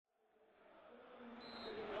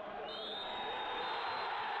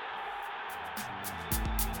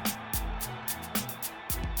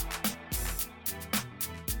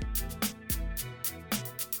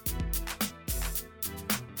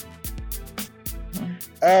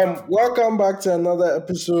Welcome back to another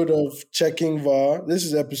episode of Checking VAR. This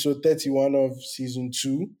is episode 31 of season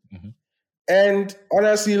 2. Mm-hmm. And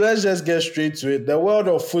honestly, let's just get straight to it. The world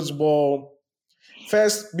of football.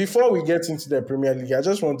 First, before we get into the Premier League, I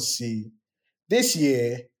just want to say this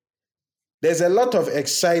year, there's a lot of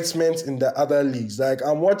excitement in the other leagues. Like,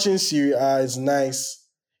 I'm watching Serie A, it's nice,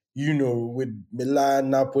 with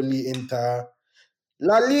Milan, Napoli, Inter.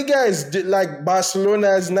 La Liga is like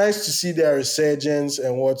Barcelona. It's nice to see their resurgence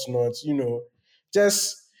and whatnot.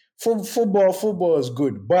 Just football is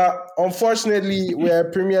good. But unfortunately, we're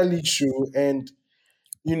a Premier League show, and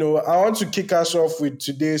I want to kick us off with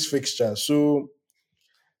today's fixture. So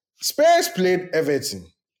Spurs played Everton,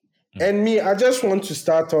 and I just want to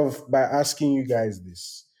start off by asking you guys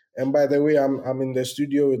this. And by the way, I'm in the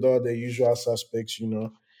studio with all the usual suspects.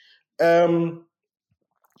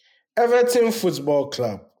 Everton Football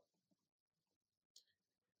Club.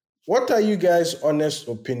 What are you guys' honest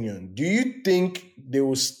opinion? Do you think they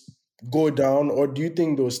will go down or do you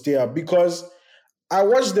think they'll stay up? Because I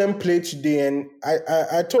watched them play today and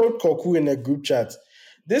I told Koku in a group chat,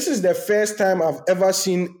 this is the first time I've ever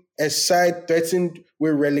seen a side threatened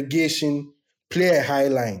with relegation play a high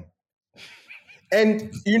line. And,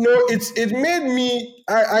 it made me,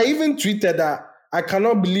 I even tweeted that I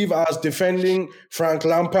cannot believe I was defending Frank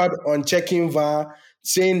Lampard on Checking VAR,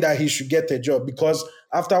 saying that he should get a job, because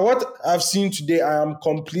after what I've seen today, I am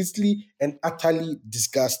completely and utterly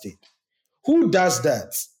disgusted. Who does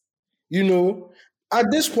that?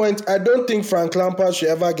 At this point, I don't think Frank Lampard should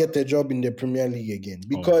ever get a job in the Premier League again,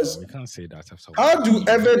 because we can't say that. How do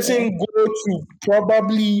Everton go to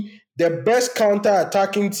probably the best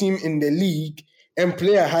counter-attacking team in the league and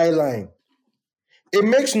play a high line? It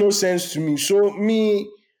makes no sense to me. So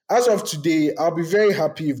as of today, I'll be very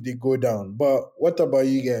happy if they go down. But what about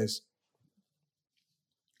you guys?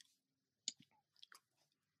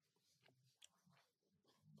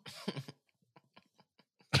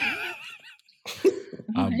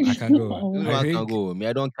 I can go. I can go.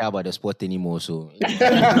 I don't care about the sport anymore. So,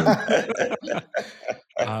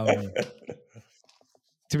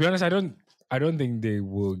 to be honest, I don't think they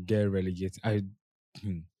will get relegated.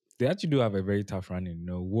 They actually do have a very tough run.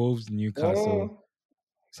 Wolves, Newcastle,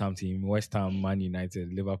 some team, West Ham, Man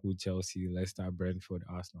United, Liverpool, Chelsea, Leicester, Brentford,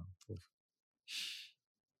 Arsenal.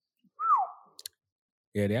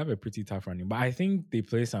 Yeah, they have a pretty tough running. But I think they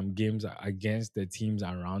play some games against the teams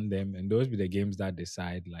around them, and those be the games that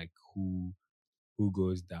decide like who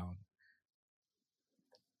goes down.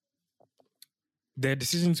 Their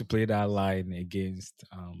decision to play that line against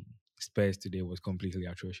Spurs today was completely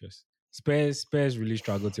atrocious. Spurs really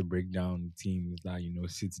struggled to break down teams that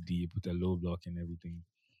sit deep with a low block and everything.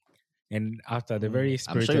 And after the very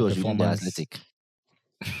spirited I'm sure it was reading the performance, Athletic,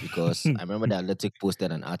 because I remember the Athletic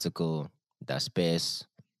posted an article that Spurs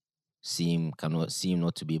seem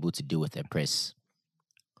not to be able to deal with the press.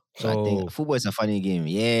 So I think football is a funny game.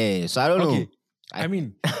 Yeah. So I don't know. I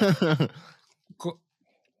mean,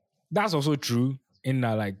 that's also true in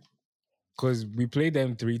that, because we played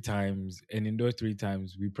them 3 times, and in those 3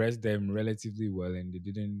 times we pressed them relatively well, and they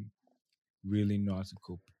didn't really know how to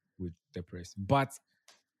cope with the press. But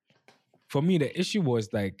for me, the issue was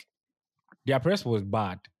their press was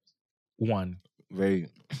bad. One, very,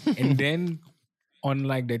 and then on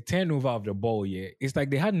the turnover of the ball, it's like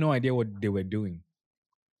they had no idea what they were doing,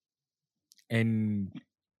 and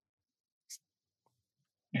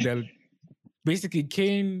basically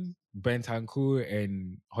Kane, Bentancur,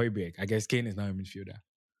 and Højbjerg. I guess Kane is now a midfielder.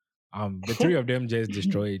 The 3 of them just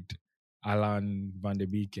destroyed Alan, Van de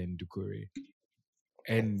Beek, and Doucouré.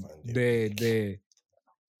 And the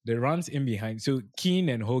runs in behind. So Keane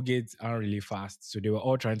and Holgate aren't really fast, so they were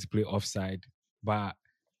all trying to play offside. But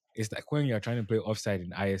it's like when you're trying to play offside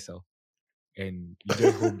in ISL, and you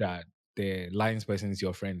just hope that the lines person is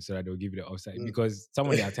your friend, so that they'll give you the offside, because some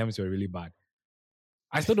of the attempts were really bad.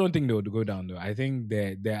 I still don't think they would go down, though. I think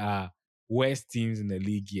there are worse teams in the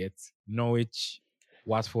league yet. Norwich,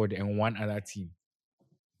 Watford, and one other team.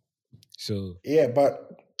 So yeah,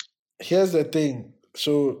 but here's the thing.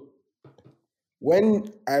 So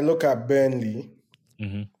when I look at Burnley,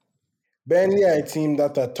 Burnley are a team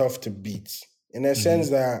that are tough to beat, in a sense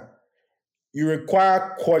that you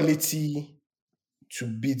require quality to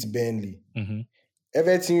beat Burnley.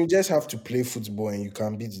 Everton, you just have to play football and you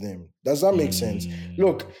can beat them. Does that make sense?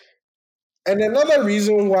 Look, and another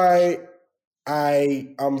reason why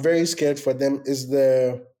I am very scared for them is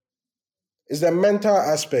the mental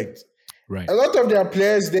aspect. Right. A lot of their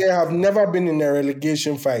players there have never been in a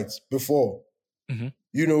relegation fight before.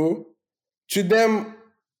 To them,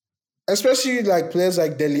 especially players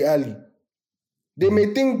like Dele Alli, They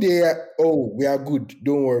may think we are good,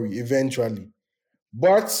 don't worry, eventually.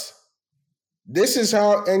 But this is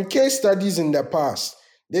how, and case studies in the past,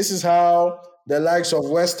 this is how the likes of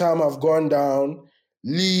West Ham have gone down,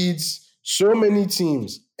 Leeds, so many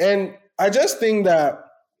teams. And I just think that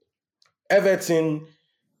Everton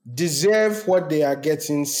deserve what they are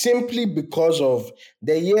getting simply because of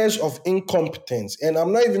the years of incompetence. And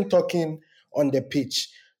I'm not even talking on the pitch,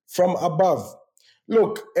 from above.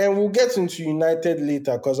 Look, and we'll get into United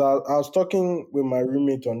later because I was talking with my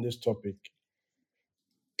roommate on this topic.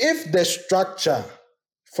 If the structure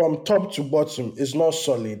from top to bottom is not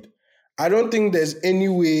solid, I don't think there's any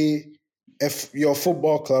way if your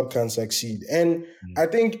football club can succeed. And Mm. I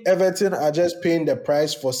think Everton are just paying the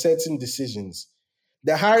price for certain decisions.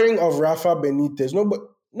 The hiring of Rafa Benitez,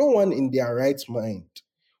 no one in their right mind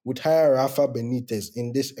would hire Rafa Benitez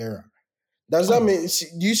in this era. Does that Oh. mean,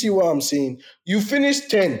 do you see what I'm saying? You finished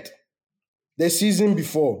 10th the season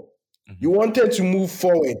before. You wanted to move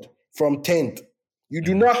forward from 10th. You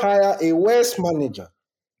do not hire a worse manager.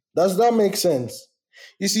 Does that make sense?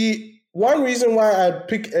 You see, one reason why I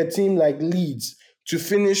pick a team like Leeds to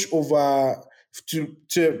finish over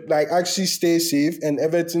to like actually stay safe and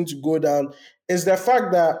Everton to go down is the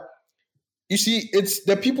fact that you see it's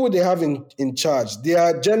the people they have in charge.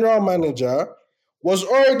 Their general manager was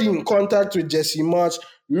already in contact with Jesse March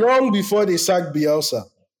long before they sacked Bielsa.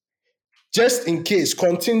 Just in case,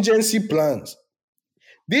 contingency plans.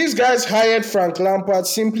 These guys hired Frank Lampard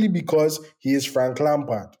simply because he is Frank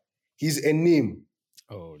Lampard. He's a name.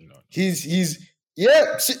 Oh no. He's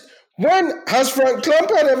yeah. See, when has Frank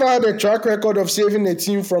Lampard ever had a track record of saving a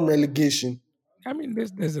team from relegation? I mean,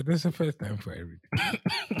 there's a first time for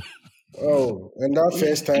everything. Oh, and that Yeah,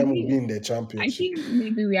 first time will be in the I championship. think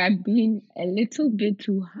maybe we are being a little bit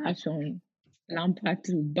too harsh on Lampard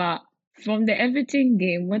too. But from the Everton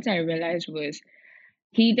game, what I realized was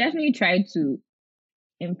he definitely tried to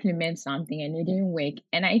implement something and it didn't work.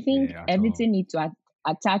 And I think Yeah, at all. Everton need to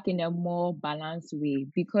attack in a more balanced way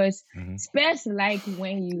because Mm-hmm. Spurs like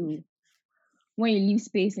when you leave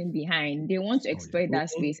space in behind, they want to Oh yeah. exploit that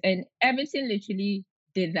space. And Everton literally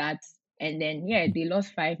did that. And then they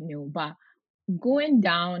lost 5-0. But going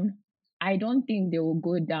down, I don't think they will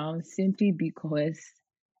go down simply because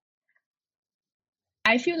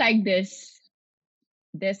I feel like there's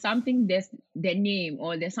their name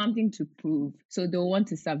or there's something to prove. So they'll want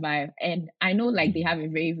to survive. And I know like they have a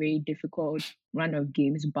very, very difficult run of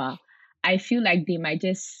games, but I feel like they might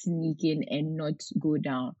just sneak in and not go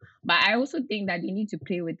down. But I also think that they need to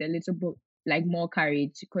play with a little bit like more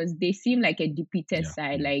courage because they seem like a defeated Yeah.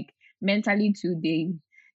 side. Yeah. Like mentally too,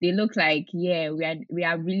 they look like we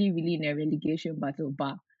are really, really in a relegation battle.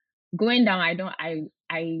 But going down, I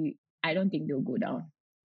don't think they'll go down.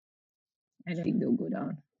 I don't think they'll go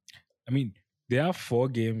down. I mean, there are 4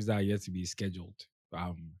 games that are yet to be scheduled.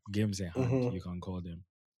 Games in hand, Mm-hmm, you can call them.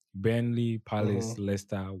 Burnley, Palace, mm-hmm.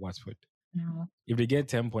 Leicester, Watford. No, If they get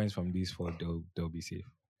 10 points from these 4, they'll be safe.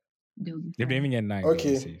 they'll be If they even fine. get 9, they'll be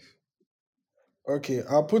Okay, safe. okay.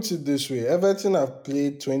 I'll put it this way: Everton have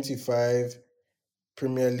played 25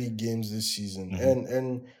 Premier League games this season, Mhm.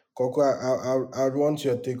 and Coco, I'd want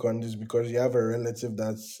your take on this because you have a relative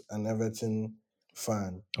that's an Everton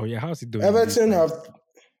fan. Oh yeah, how's it doing in these Everton times? have,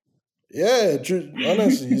 yeah, true,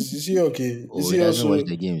 honestly, is he okay? Is Oh, he he doesn't watch also?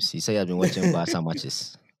 the games. He said he has been watching Barca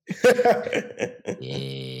matches.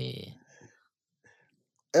 Yeah.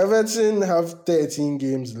 Everton have 13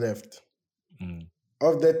 games left. Mm.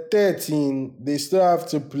 Of the 13, they still have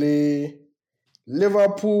to play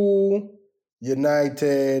Liverpool,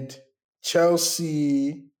 United,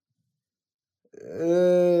 Chelsea,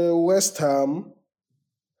 West Ham,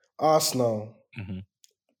 Arsenal, Mhm.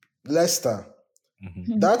 Leicester.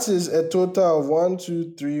 Mhm. That is a total of 1,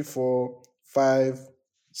 2, 3, 4, 5,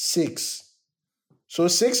 6. So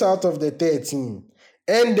 6 out of the 13.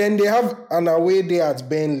 And then they have an away day at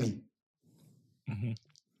Burnley. Mhm.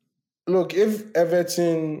 Look, if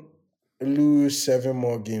Everton lose 7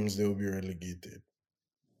 more games, they'll be relegated.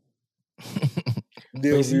 But you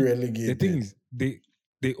They'll be see, the thing relegated. is,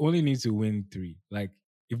 they only need to win 3. Like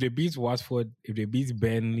if they beat Watford, if they beat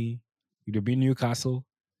Burnley, if they beat Newcastle,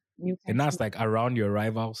 and that's Newcastle. like around your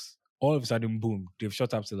rivals, all of a sudden, boom, they've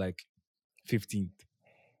shot up to like 15th.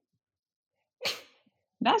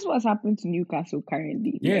 That's what's happened to Newcastle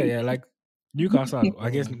currently. Yeah, yeah. Like Newcastle,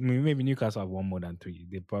 I guess Mm, maybe Newcastle have won more than 3.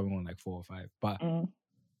 They probably won like 4 or 5. But Mm.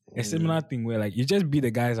 a similar thing where like you just beat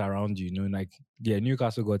the guys around you, like yeah,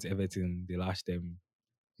 Newcastle got Everton, they lashed them.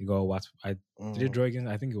 They got what did they mm. draw against?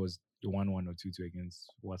 I think it was the 1-1 or 2-2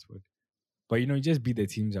 against Watford. But you just beat the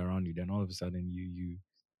teams around you, then all of a sudden you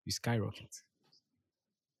skyrocket.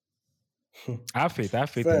 I have faith. I have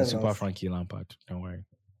faith Fair in Super enough. Frankie Lampard. Don't worry.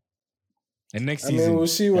 And next I mean, we'll season,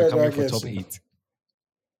 see they're where coming that for gets top him. 8.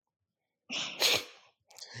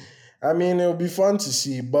 I mean, it'll be fun to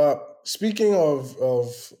see. But speaking of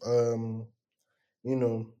you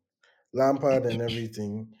know, Lampard and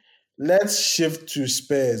everything, let's shift to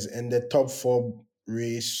Spurs and the top four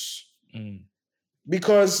race Mm.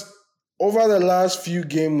 because over the last few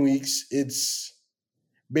game weeks, it's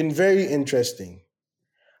been very interesting.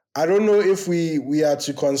 I don't know if we are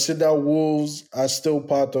to consider Wolves as still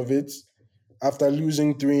part of it after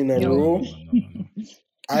losing three in a No, no, No. no, row. no, no, no, no.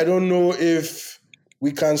 I don't know if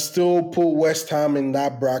we can still put West Ham in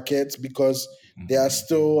that bracket because they are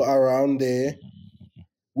still around there.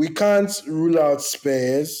 We can't rule out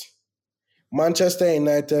Spurs. Manchester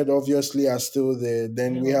United obviously are still there.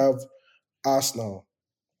 Then we No. have Arsenal.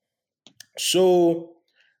 So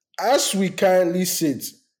as we currently sit,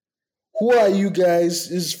 who are you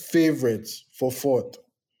guys' favorites for fourth?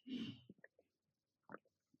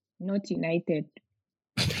 Not United.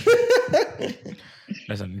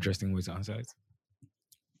 That's an interesting way to answer it.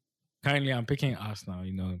 Currently, I'm picking Arsenal,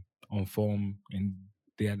 on form, and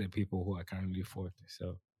they are the people who are currently fourth.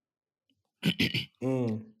 So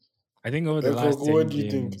Mm. I think over the last Ekoko, what 10 do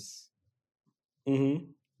you think? games, Mm-hmm.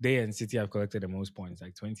 they and City have collected the most points,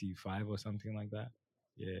 like 25 or something like that.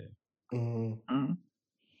 Yeah. Mm-hmm. Mm.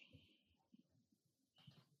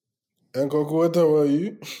 Ekoko, what about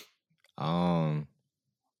you? Um,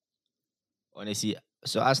 honestly,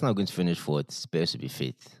 so Arsenal going to finish fourth. Spurs will be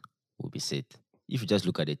fifth. Will be sixth. If you just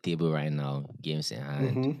look at the table right now, games in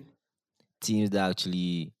hand, Mm-hmm. teams that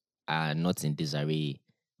actually are not in disarray.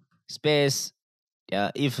 Spurs,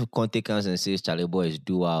 yeah, if Conte comes and says Charlie Boys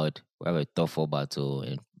do out, we have a tough four battle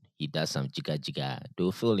and he does some jigga jigga,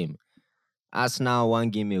 they'll feel him. Arsenal, 1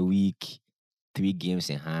 game a week, 3 games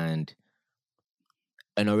in hand,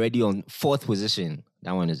 and already on fourth position.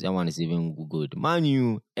 That one is even good. Man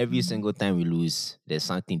U, every single time we lose, there's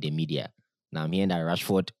something in the media. Now I'm hearing that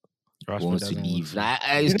Rashford Rashford wants to doesn't want leave. to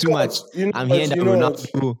leave. It's You too know what? much. You know I'm hearing what? that You know what?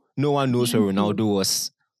 Ronaldo, no one knows where Ronaldo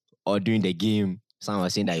was or during the game. Some are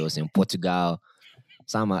saying that he was in Portugal.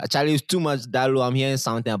 Some are actually it's too much Dalo. I'm hearing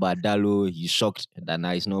something about Dalo. He's shocked that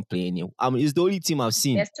now he's not playing. It's the only team I've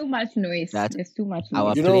seen There's too much noise. that There's too much our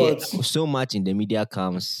noise. You know play what? so much in the media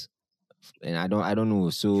comes, and I don't know.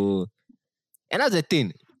 So, and that's the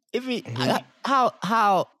thing. If we Mm-hmm.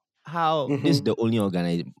 how this is Mm-hmm. the only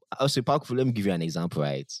organization. Also, Parkful, let me give you an example,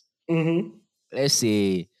 right? Mm-hmm. Let's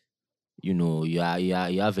say you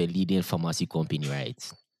have a leading pharmacy company,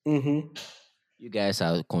 right? Mm-hmm. You guys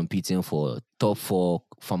are competing for top 4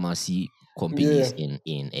 pharmacy Yeah. companies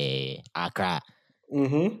in Accra.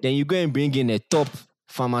 Mm-hmm. Then you go and bring in a top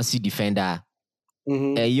pharmacy defender, a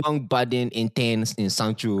Mm-hmm. young budding intern in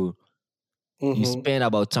Sancho. You Mm-hmm. spend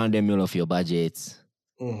about 200 mil of your budget.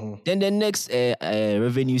 Mm-hmm. Then the next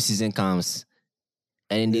revenue season comes,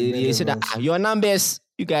 and They bring they say that events. your numbers,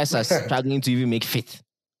 you guys are struggling to even make fifth.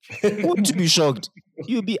 Won't you be shocked?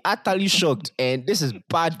 You'll be utterly shocked. And this is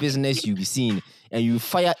bad business you'll be seeing. And you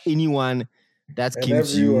fire anyone that And came to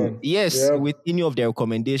you, everyone. yes, Yep. with any of the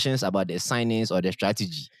recommendations about the signings or the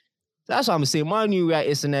strategy. That's what I'm saying. Man, we are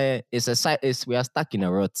we are stuck in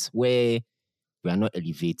a rut where we are not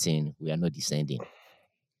elevating, we are not descending.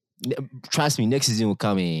 Trust me, next season will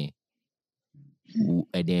come in,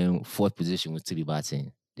 and then fourth position will still be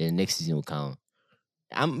batting. Then next season will come.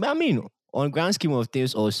 I mean, on grand scheme of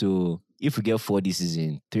things, also, if we get four this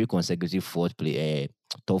season, 3 consecutive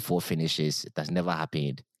top four finishes, it has never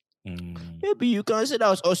happened. Mm. Maybe you consider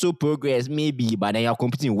us also progress, maybe, but then you're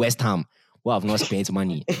competing with West Ham, who have not spent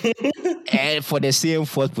money. And for the same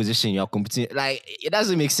fourth position, you're competing. Like, it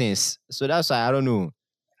doesn't make sense. So that's why I don't know.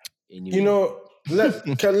 You Anyway. know,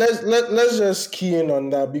 let's just key in on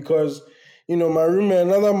that because my roommate,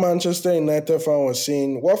 another Manchester United fan, was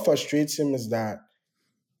saying what frustrates him is that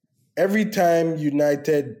every time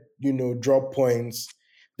United, drop points,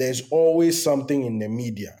 there's always something in the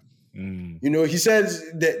media. Mm. He says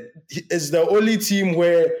that it's the only team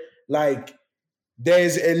where like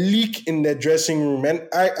there's a leak in the dressing room. And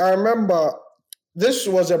I remember this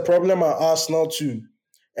was a problem at Arsenal too.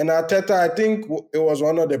 And Arteta, I think it was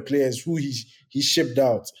one of the players who he shipped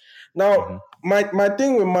out. Now, Mm-hmm. my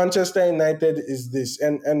thing with Manchester United is this,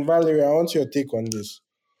 and Valerie, I want your take on this.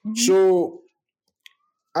 Mhm. So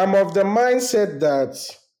I'm of the mindset that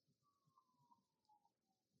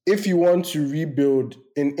if you want to rebuild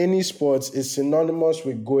in any sports, it's synonymous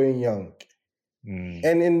with going young. Mm.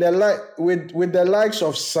 And in the with the likes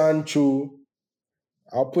of Sancho,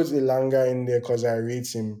 I'll put Ilanga in there because I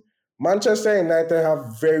rate him. Manchester United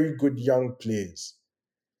have very good young players.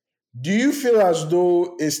 Do you feel as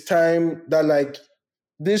though it's time that like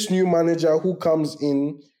this new manager who comes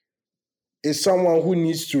in is someone who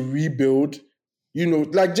needs to rebuild,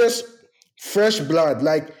 like just fresh blood,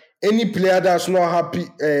 like any player that's not happy,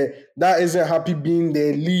 that isn't happy being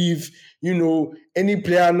there, leave, any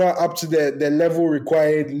player not up to the level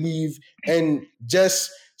required, leave, and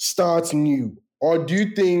just start new? Or do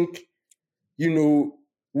you think, you know,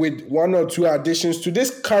 with one or two additions to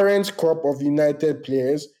this current crop of United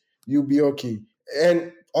players, you'll be okay?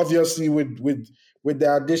 And obviously, with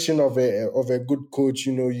the addition of a good coach,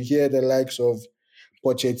 you hear the likes of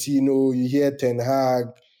Pochettino, you hear Ten Hag,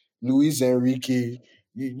 Luis Enrique.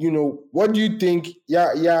 What do you think?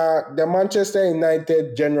 Yeah, yeah, the Manchester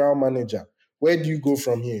United general manager. Where do you go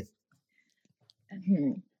from here?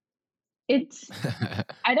 Hmm. It's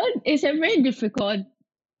I don't. It's a very difficult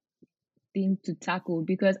thing to tackle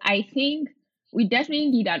because I think we definitely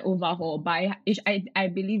need an overhaul, but I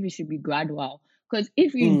believe it should be gradual. Because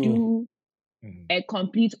if you Mm, do Mm. a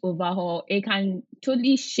complete overhaul, it can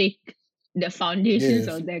totally shake the foundations yes.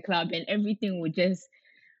 of the club and everything will just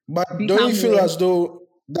But don't you become feel worse. as though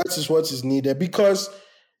that is what is needed? Because,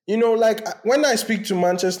 like when I speak to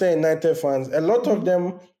Manchester United fans, a lot of Mhm.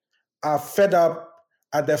 them are fed up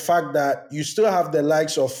at the fact that you still have the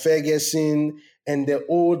likes of Ferguson and the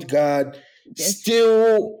old guard Just,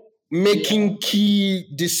 still yeah. making key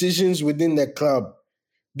decisions within the club.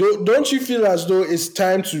 Don't you feel as though it's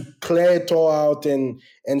time to clear it all out and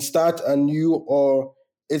start anew, or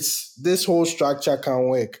it's this whole structure can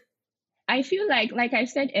work? I feel like I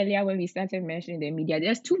said earlier when we started mentioning the media,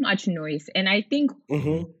 there's too much noise. And I think Mm-hmm.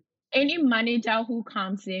 Mm-hmm. any manager who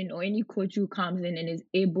comes in or any coach who comes in and is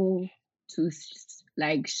able to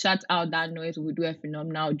like shut out that noise will do a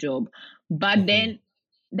phenomenal job. But Mm-hmm. then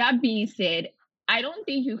that being said, I don't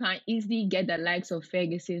think you can easily get the likes of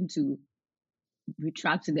Ferguson to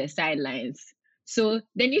retract to the sidelines. So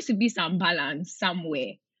there needs to be some balance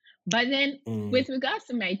somewhere. But then Mm-hmm. with regards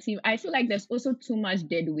to my team, I feel like there's also too much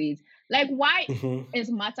dead weight. Like why Mm-hmm. is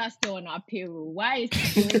Mata still on our payroll? Why is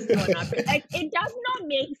Jones still on our payroll? Like it does not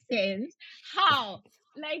make sense. How?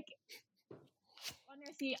 Like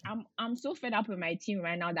honestly, I'm so fed up with my team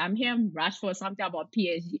right now that I'm hearing Rashford something about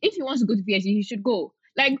PSG. If he wants to go to PSG, he should go.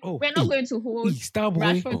 Like Oh, we're not hey, going to hold Starboy,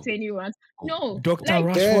 Rashford oh, to anyone. oh. No, Dr.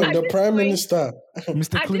 like Damn, Rashford, at the this prime point, minister.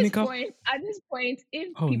 Mr. Clinical. at this point, if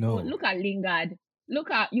Oh people no. look at Lingard,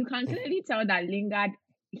 you can clearly tell that Lingard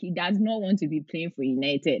he does not want to be playing for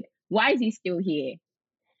United. Why is he still here?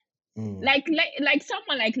 Mm. Like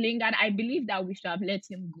someone like Lingard, I believe that we should have let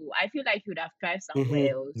him go. I feel like he would have tried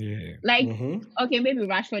somewhere Mm-hmm. else. Yeah. Like, Mm-hmm. okay, maybe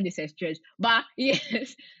Rashford is a stretch, but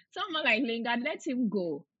yes, someone like Lingard, let him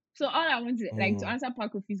go. So all I want to like to Mm. answer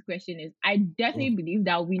Pakofi's question is, I definitely believe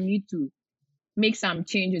that we need to make some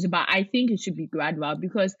changes, but I think it should be gradual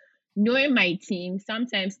because knowing my team,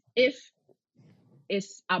 sometimes if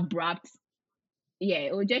it's abrupt, yeah,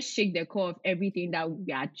 it will just shake the core of everything that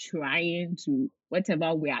we are trying to,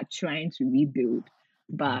 whatever we are trying to rebuild.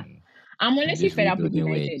 But Mm. I'm honestly This fed up with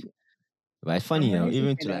rebuilding word. United. But it's I'm funny, honestly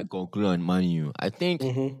even to fed up. like conclude on Man U, I think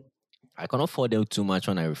Mm-hmm. I cannot fault them too much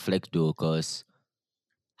when I reflect though, because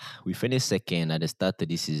we finished second at the start of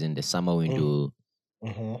this season, the summer window.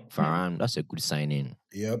 Mm-hmm. Hmm. Varane, that's a good signing.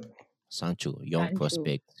 Yep. Sancho, young Sancho.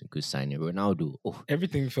 prospect, good signing. Ronaldo, oh.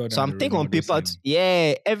 Everything fell So down I'm the thinking on Ronaldo paper, signing.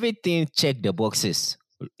 yeah, everything checked the boxes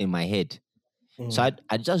in my head. So Mm.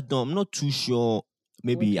 I just don't, I'm not too sure.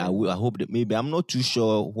 Maybe Which I will, I one? hope that maybe I'm not too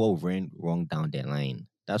sure what went wrong down the line.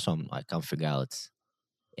 That's what I can't figure out.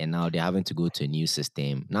 And now they're having to go to a new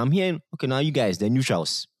system. Now I'm hearing, okay, now you guys, the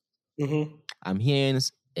neutrals. Mm-hmm. I'm hearing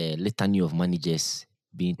a litany of managers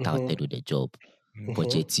being touted Mm-hmm. with the job. Mm. Mm-hmm.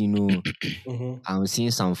 Pochettino, Mm-hmm. I'm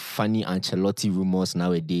seeing some funny Ancelotti rumors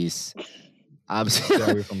nowadays. I'm Stay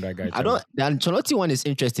away from that guy, I don't. Charlie. The Ancelotti one is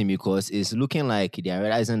interesting because it's looking like they are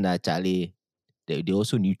realizing that Charlie they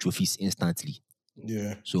also need trophies instantly.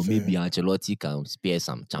 Yeah, So fair. maybe Ancelotti can spare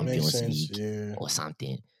some Makes Champions sense. League Yeah. or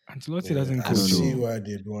something. Ancelotti Yeah. doesn't I I don't coach. see Oh. know. why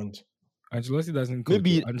they'd want. Ancelotti doesn't coach. Oh.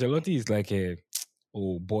 Maybe Ancelotti is like a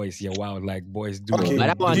boys, yeah, wow, like boys do oh, what but Okay.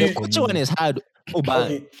 that we one, do the Do for coaching one me. is hard. Oh,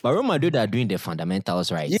 okay. but Real Madrid are doing the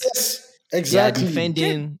fundamentals right. Yes, They are exactly. Yeah,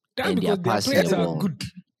 defending that's and they are because their passing players the are Every, ball. good.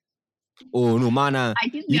 Oh no, man, I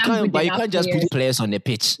think we you have can't. good But you enough can't just players. put players on the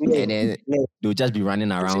pitch and no, then no. they'll just be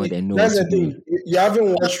running around See, and know what that's to the do. thing. You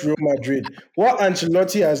haven't watched Real Madrid. What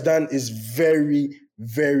Ancelotti has done is very,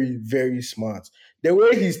 very, very smart. The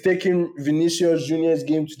way he's taking Vinicius Junior's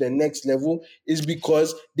game to the next level is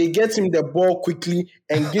because they get him the ball quickly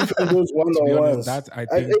and give him those To be honest, one-on-ones. that I And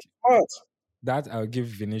think it's smart. that I'll give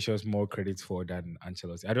Vinicius more credit for than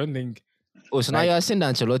Ancelotti. I don't think Oh, so now you like are saying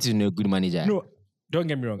that Ancelotti is a good manager. no. don't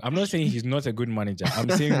get me wrong. I'm not saying he's not a good manager. I'm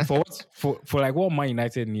saying for like what Man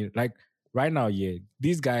United need. Like right now, yeah,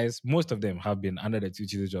 these guys, most of them have been under the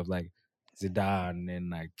tutelage of like Zidane and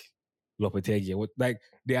like Lopetegui. Like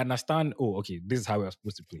they understand. Oh, okay, this is how we're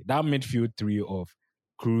supposed to play. That midfield three of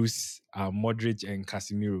Cruz, Modric, and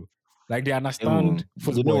Casemiro. Like they understand they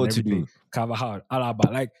know football and what to everything. do. Carvajal,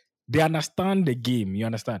 Alaba, like they understand the game. You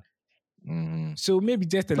understand? Mm-hmm. So maybe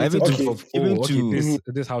just a But little even bit to- of even okay,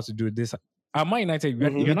 to this how to do this. At Man United, Mhm.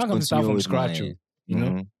 you're even not to going to start continue from with scratch, my you know.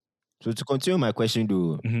 mhm. So to continue my question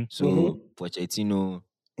though, Mm-hmm. so Pochettino,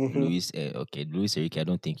 Mhm. Luis Enrique, I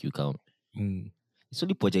don't think you count. Mm. It's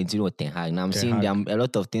only Pochettino or Ten Hag. Now I'm Ten seeing there Hag. are a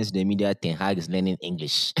lot of things in the media. Ten Hag is learning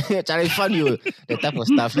English. Charlie, it's funny the type of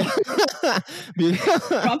stuff.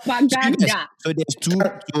 Propaganda. So there's two.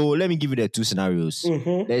 So let me give you the two scenarios.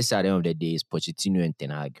 Mhm. Let's say at the end of the day is Pochettino and Ten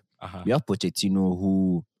Hag. Uh-huh. You have Pochettino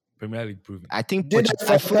who Premier League proven. I think Did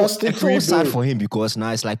a I feel fantastic sad rebuild. for him because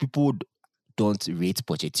now it's like people don't rate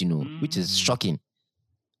Pochettino, which is shocking,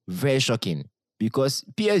 very shocking. Because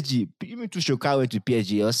PSG, even to Shokai went to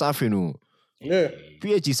PSG, or suffering. Oh. Yeah.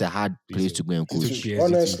 PSG is a hard place to go and Took coach. PSG to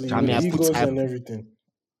Honestly, I mean, with I put egos I, and everything.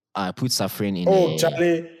 I put suffering in Oh, a.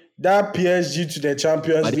 Charlie, that PSG to the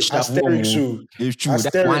Champions But they League should have won. Asterix. Oh. It's true.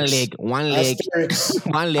 That Asterix. one leg,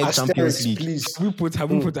 Asterix. one leg Champions Asterix, League. please.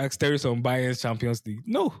 Have we put Asteris on Bayern's Champions League?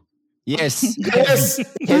 No. Yes, Yes,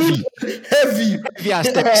 heavy heavy.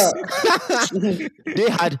 Asterix.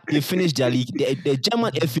 They finished their league. The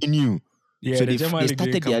German FA knew. Yeah, So the German they league didn't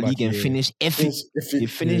started come their back, league and yeah. finished FA. If They it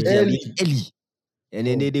finished their early. league early. And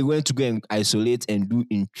then they went to go and isolate and do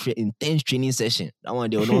intense training session. That one,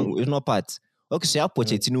 they were not, it's not part. Okay, so you have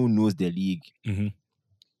Pochettino who knows the league. Mhm.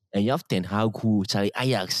 And you have Ten Hag who, Charlie,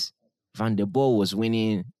 Ajax. Van der Boer was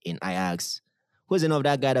winning in Ajax. Who's the name of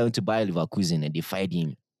that guy that went to buy Leverkusen and they fired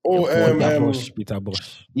him? Oh, Peter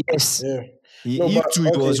Bosch. Yes. yeah. He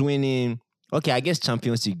was winning. Okay, I guess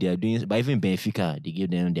Champions League they're doing, but even Benfica, they give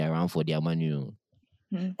them their round for their money.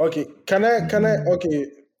 Okay, can I? Okay,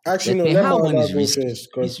 actually, no. The Let Ten Hag one Maana is go risky. first,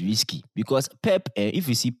 because It's risky because Pep. If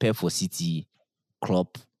you see Pep for City,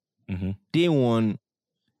 Klopp, Mhm. they won.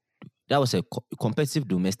 That was a competitive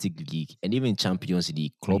domestic league, and even Champions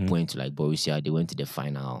League. Klopp went to like Borussia. They went to the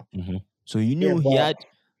final. Mhm. So you knew Yeah, he but- had.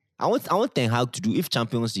 I want Ten Hag to do if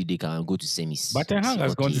Champions League they can go to semis. But Ten Hag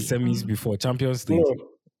has gone to semis before, Champions League. no,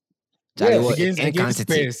 Charlie, yes. what, Against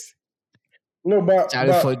incantity. Spurs. no, but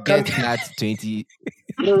Charlie, but forget can, that 20.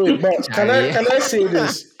 no, wait, but Charlie. can I say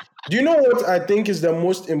this? Do you know what I think is the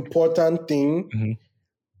most important thing Mhm.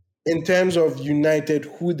 in terms of United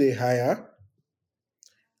who they hire?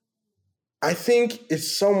 I think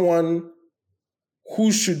it's someone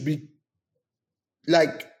who should be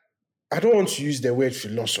like, I don't want to use the word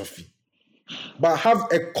philosophy, but have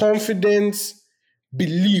a confidence,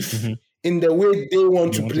 belief in the way they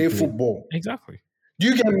want to play football. Exactly. Do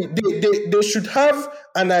you get me? They should have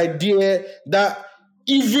an idea that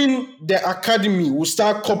even the academy will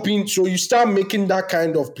start copying, so you start making that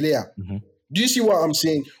kind of player. Do you see what I'm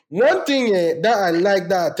saying? One thing that I like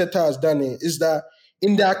that Arteta has done is that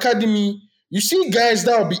in the academy, you see guys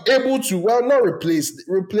that will be able to, well, not replace.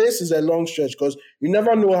 Replace is a long stretch because you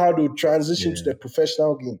never know how to transition to the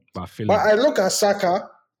professional game. But I look at Saka,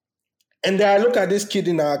 and then I look at this kid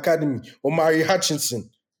in our academy, Omari Hutchinson.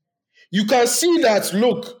 You can see that,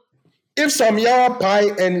 look, if some Yawa Pie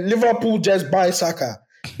and Liverpool just buy Saka,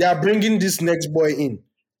 they are bringing this next boy in.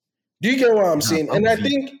 Do you get what I'm saying? And I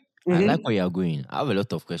think... I like where you're going. I have a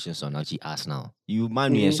lot of questions on actually ask now. You,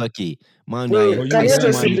 Manu, it's okay. Manu, Wait, can I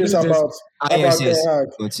just say this about Ten Hag?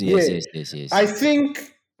 Yes. I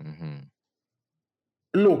think,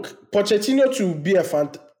 look, Pochettino to be a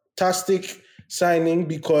fantastic signing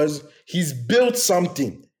because he's built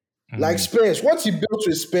something. Like Spurs. What he built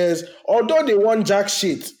with Spurs, although they won jack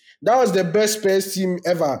shit, that was the best Spurs team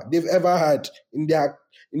they've ever had in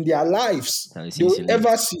their lives. They will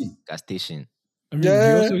ever see. Gas station. I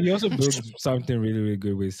mean, he also built something really, really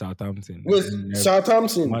good with Southampton. With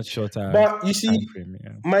Southampton. Much shorter. But you see,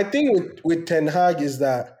 my thing with Ten Hag is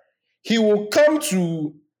that he will come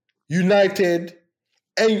to United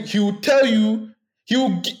and he will tell you,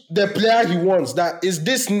 the player he wants, that is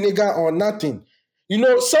this nigga or nothing. You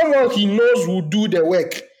know, someone he knows will do the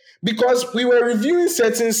work. Because we were reviewing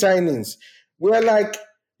certain signings. We're like,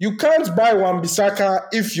 you can't buy Wan-Bissaka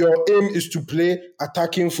if your aim is to play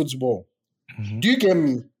attacking football. Do you get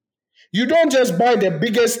me? You don't just buy the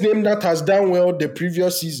biggest name that has done well the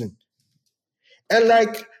previous season. And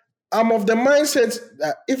like, I'm of the mindset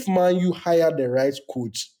that if Man U hire the right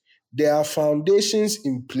coach, there are foundations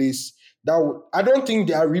in place I don't think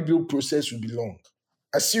their rebuild process will be long.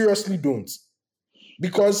 I seriously don't.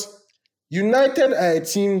 Because United are a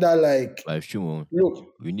team that like But Shimon,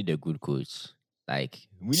 look we need a good coach. Like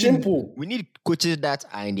simple. we need coaches that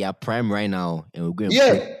are in their prime right now, and we're going to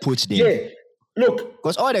Yeah, poach them. yeah. Look,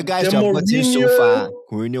 Because all the guys the we have gotten so Mourinho, far,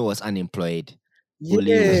 Mourinho was unemployed. Ole was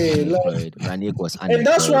yeah, like, unemployed. Ranić was and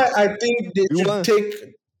that's unemployed. why I think they You should want take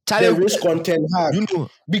the Charlie? risk on Ten Hag You know,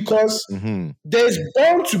 because there's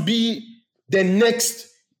bound to be the next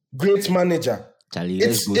great manager. Charlie,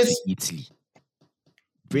 let's go to Italy.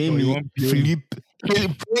 Bring me bring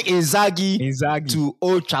Inzaghi to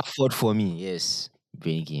Old Trafford for me. Yes,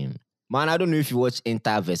 bring him. Man, I don't know if you watch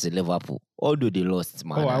Inter versus Liverpool. Although they lost,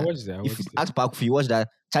 man. Oh, I watched that. If you ask back, if you watch that,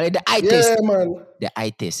 Charlie, the eye test. Yeah, man. The eye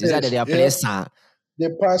test. Is that they are playing San? They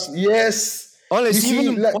pass. Yes. Honestly,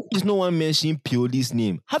 even always no one mentioning Pioli's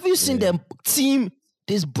name. Have you seen the team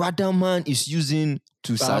this brother man is using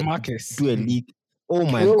to do a league? Oh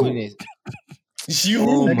my goodness.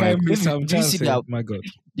 Oh my God. My God.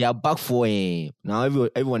 They are back for now.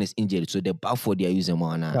 Everyone is injured, so the back four they are using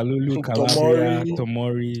more now. Kalulu,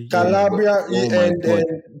 Tomori, Calabria,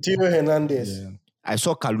 and Tio Hernandez. Yeah. I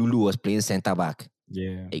saw Kalulu was playing center back.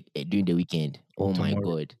 Yeah, during the weekend. Oh my Tomori.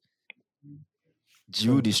 God.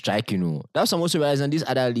 Giroud is striking. That's I'm also realizing these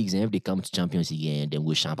other leagues, and if they come to Champions League, then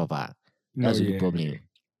we'll champ up. That's the problem. Yeah.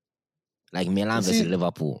 Like Milan versus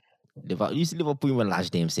Liverpool. You see Liverpool even lash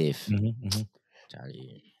them safe.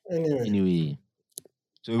 Charlie. Anyway.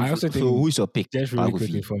 So I also think who's your pick? Just really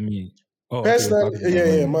quickly for me.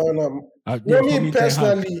 Personally, man.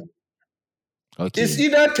 Personally, it's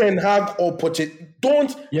either Ten Hag or Pochettino.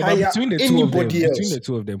 Don't hire anybody else. Between the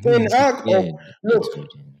two of them. Ten Hag or look.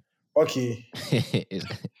 Okay.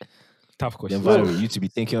 Tough question. Then you to be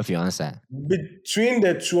thinking of your answer. Between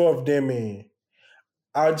the two of them,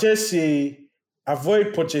 I'll just say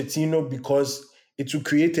avoid Pochettino because it will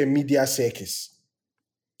create a media circus.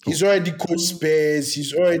 He's already coached Spurs.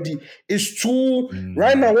 It's too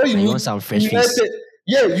right now. What you need? Want some fresh face.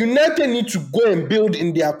 United need to go and build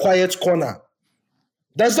in their quiet corner.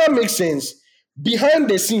 Does that make sense? Behind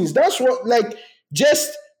the scenes, that's what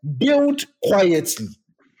just build quietly.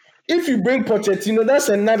 If you bring Pochettino, that's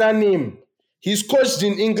another name. He's coached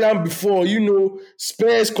in England before,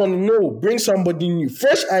 Spurs bring somebody new.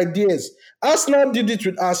 Fresh ideas. Arsenal did it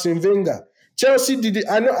with Arsene Wenger. Chelsea did it.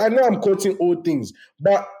 I know I'm quoting old things,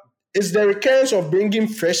 but it's the recurrence of bringing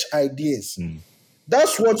fresh ideas.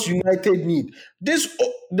 That's what United need.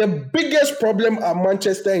 The biggest problem at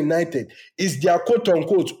Manchester United is their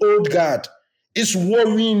quote-unquote old guard. It's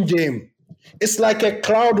worrying them. It's like a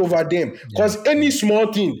cloud over them. Because any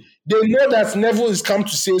small thing, they know that Neville is come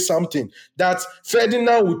to say something. That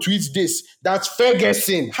Ferdinand will tweet this. That's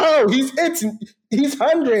Ferguson. How? He's 80. He's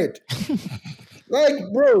 100.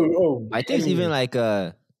 Bro. I think it's even like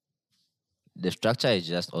the structure is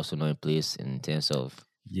just also not in place in terms of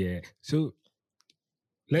So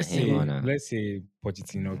let's say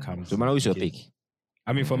Pochettino comes. So, man, who's your pick?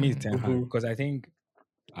 I mean, for me, it's Ten Hag because I think,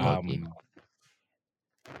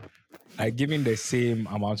 given the same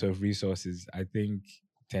amount of resources, I think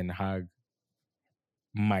Ten Hag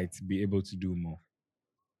might be able to do more.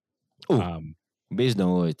 Based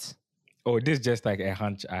on what? This is just like a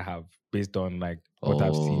hunch I have based on what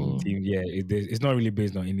I've seen. Team, it's not really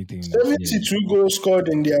based on anything. 72 goals scored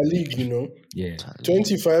in their league, Yeah.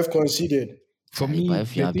 25 conceded. For me, but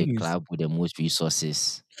if you have the club with the most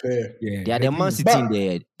resources, fair. Yeah, they are the Man City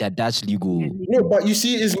in the Dutch league. No, but you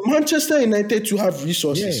see, it's Manchester United to have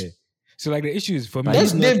resources. Yeah. So the issue is for me,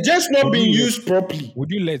 they've just not been used properly.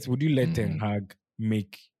 Would you let Ten Hag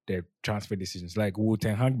make the transfer decisions? Will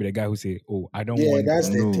Ten Hag be the guy who say, I don't want that's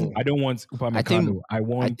the thing. I don't want Upamecano.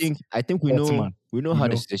 I think we know how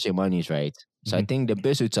the situation man is, right? So I think the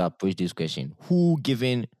best way to approach this question, who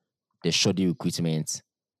given the shoddy recruitment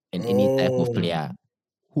and any type of player,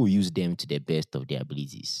 who use them to the best of their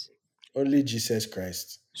abilities? Only Jesus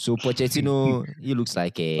Christ. So Pochettino, he looks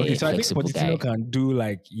like a so flexible I think Pochettino guy. can do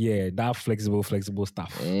that flexible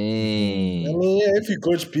stuff. I mean, if you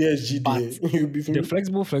coach PSG, you'll be the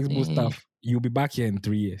flexible stuff. You'll be back here in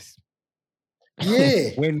 3 years. Yeah.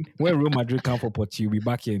 when Real Madrid come for Poch, you'll be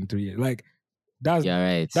back here in 3 years. That's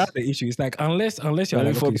right. That's the issue. It's unless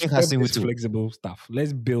you're flexible stuff.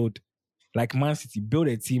 Let's build Man City. Build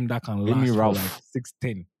a team that can last for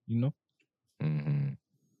 6-10.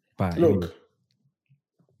 But look.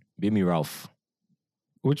 Be Ralph.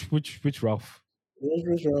 Which Ralph?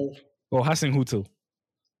 Which Ralph? Oh, Hassan Hutel.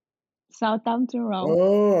 Southampton Ralph.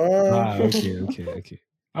 Okay.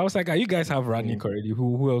 I was like, you guys have Ranić already.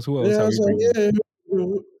 Who else?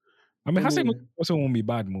 I mean, Hassan also won't be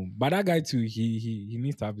bad, Mom. But that guy too, he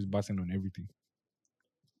needs to have his button on everything.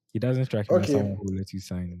 He doesn't strike me as someone who lets you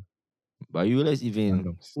sign him. But you let's even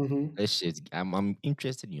randoms. Mm-hmm. let's shit. I'm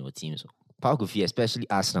interested in your teams. Parkour, especially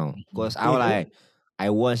Arsenal, because Mm-hmm. I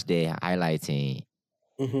watched the highlighting.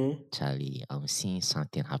 Mm-hmm. Charlie, I'm seeing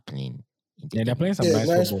something happening in the Yeah, they're playing enemy some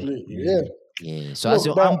Yeah, nice team. nice football. play. Yeah. Yeah. Yeah.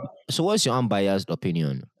 Look, but So what's your unbiased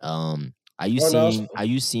opinion? on us. Are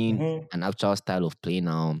you seeing Mm-hmm. an actual style of play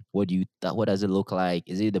now? What does it look like?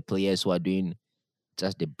 Is it the players who are doing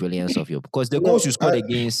just the brilliance of your, because the goals you No, scored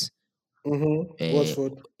against uh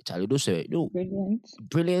Watford. Charlie, those were Brilliant.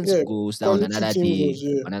 brilliant Yeah, goals that quality team goals.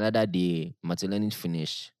 Yeah, on another day, Martinelli's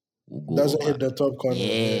finish will go doesn't over. hit the top corner. Yeah,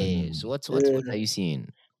 Yeah. Mm. So what yeah. are you seeing?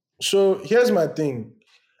 So here's my thing.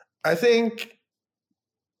 I think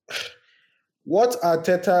what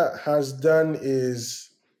Arteta has done is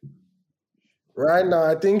right now.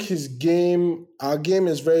 I think our game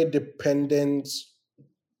is very dependent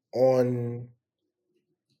on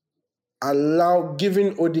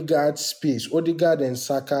giving Odegaard space. Odegaard and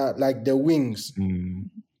Saka like the wings. Mm.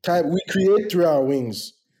 Time we create through our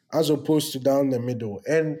wings as opposed to down the middle,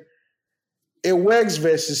 and it works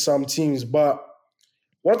versus some teams. But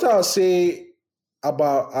what I'll say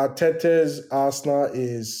about Arteta's Arsenal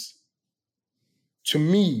is, to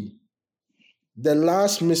me, the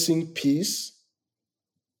last missing piece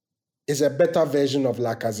is a better version of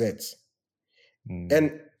Lacazette. Mm.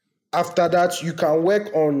 And after that, you can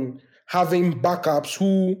work on having backups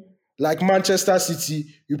who, like Manchester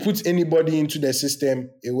City, you put anybody into the system,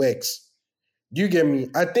 it works. Do you get me?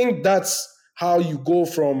 I think that's how you go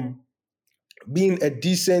from being a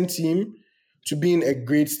decent team to being a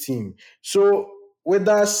great team. So with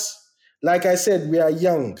us, like I said, we are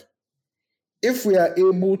young. If we are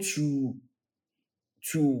able to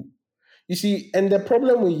you see, and the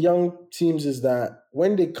problem with young teams is that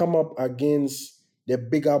when they come up against the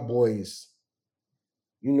bigger boys,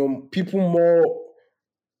 people more,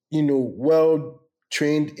 well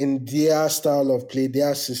trained in their style of play,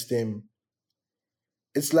 their system,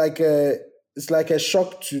 it's like a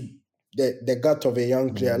shock to the gut of a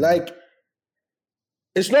young player. Mm. Like,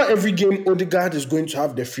 it's not every game Odegaard is going to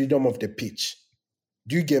have the freedom of the pitch.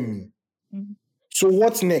 Do you get me? Mhm. So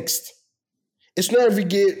what's next? It's not every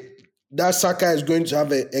game that Saka is going to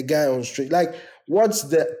have a guy on straight. Like, what's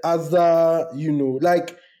the other,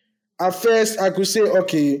 like, at first I could say,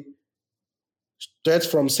 okay, threats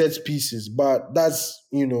from set pieces, but that's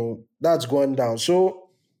gone down. So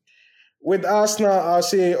with Arsenal, I'll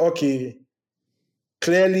say, okay,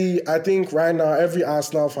 clearly, I think right now every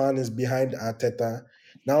Arsenal fan is behind Arteta.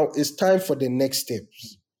 Now it's time for the next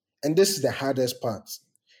steps. And this is the hardest part.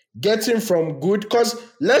 Getting from good, because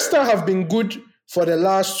Leicester have been good for the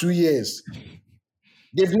last 2 years.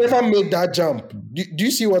 They've never made that jump. Do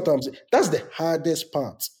you see what I'm saying? That's the hardest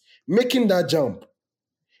part. Making that jump.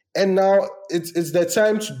 And now it's the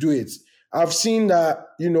time to do it. I've seen that,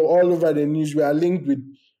 all over the news, we are linked with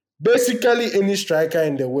basically any striker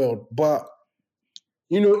in the world. But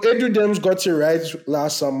Edu Dems got it right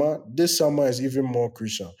last summer. This summer is even more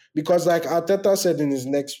crucial because, like Arteta said in his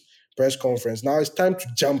next press conference, now it's time to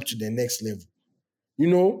jump to the next level. You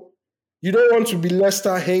know, you don't want to be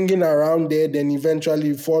Leicester hanging around there, then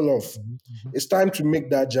eventually fall off. Mhm. It's time to make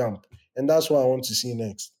that jump, and that's what I want to see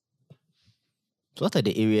next. So what are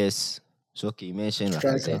the areas? So okay, you mentioned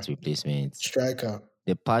Striker, Lacazette replacements. striker,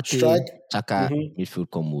 The strike. party Chaka Mhm.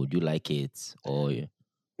 midfield combo. Do you like it or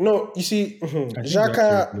No, you see, I think they have to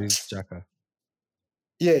Xhaka, replace Chaka.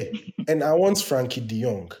 yeah, and I want Frankie De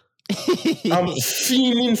Jong. I'm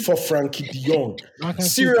feeling for Frankie De Jong. I can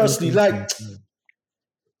still play Seriously, close to like, it. Yeah.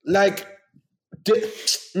 like,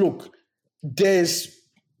 look, there's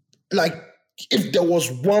like, if there was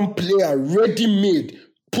one player ready made,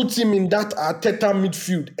 put him in that Arteta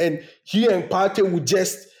midfield, and he and Partey would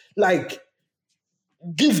just like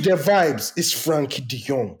give the vibes, it's Frankie De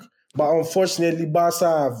Jong. But unfortunately, Barca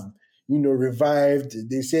have, revived.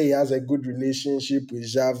 They say he has a good relationship with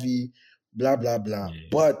Xavi, blah, blah, blah. Yeah.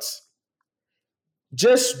 But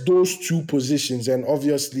just those two positions and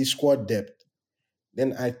obviously squad depth,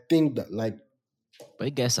 then I think that, like, but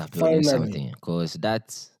you guys are building finally, something? Because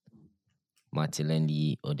that's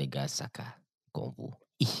Martinelli or the guy Saka combo.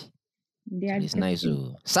 They So are it's nice.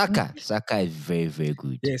 different. Oh. Saka is very, very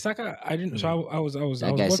good. Yeah, Saka. I didn't. So I That was guy's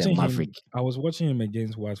a watching him. maverick. I was watching him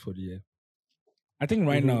against Watford. Yeah, I think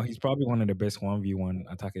right now he's probably one of the best 1v1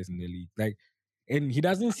 attackers in the league. Like, and he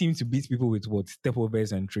doesn't seem to beat people with what step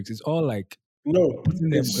overs and tricks. It's all like no, putting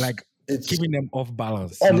them, it's like it's keeping them off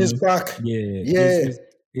balance. on his back. Yeah, Yeah.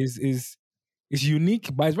 is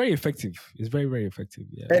unique, but it's very effective. It's very, very effective.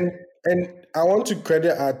 Yeah. And I want to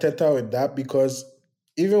credit Arteta with that because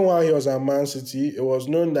even while he was at Man City, it was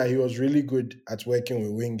known that he was really good at working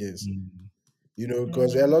with wingers. Mm.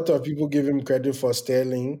 because a lot of people give him credit for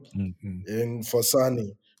Sterling and for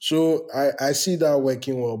Sane. So I see that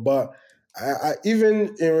working well. But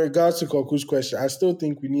even in regards to Koku's question, I still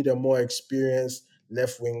think we need a more experienced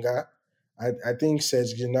left winger. I think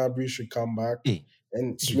Serge Gnabry should come back Eh,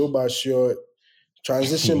 and slow but sure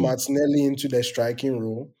transition Martinelli into the striking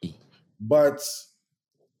role. But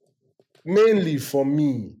mainly for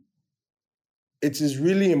me, it is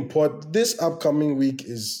really important. This upcoming week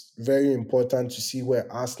is very important to see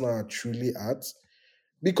where Arsenal are truly at.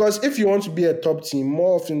 Because if you want to be a top team,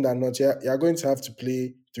 more often than not, you're going to have to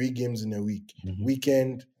play 3 games in a week.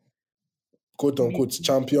 Weekend, quote unquote,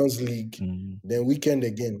 Champions League, then weekend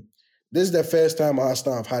again. This is the first time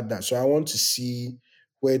Arsenal have had that. So I want to see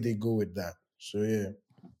where they go with that. So yeah.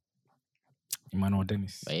 Emmanuel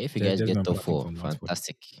Dennis. But if you There- guys there's get no top blocking 4, from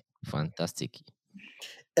Watford. fantastic.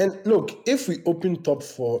 And look, if we open top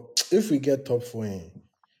 4, if we get top 4,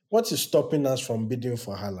 what is stopping us from bidding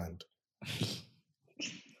for Haaland?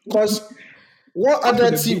 Because what After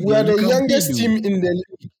other the team? bid, We are you the can youngest bid, team in the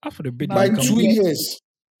league After the bid, But by you we can 2 bid. get- years.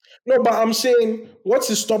 No, but I'm saying, what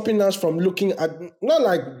is stopping us from looking at, not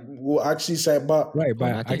like we'll actually say, but Right, but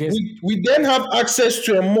I nothing. guess we then have access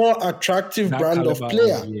to a more attractive that brand of caliber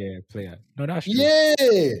player. player. No, that's true. Yeah.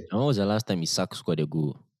 And when was the last time Isak scored a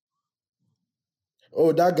goal?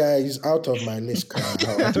 Oh, that guy is out of my list.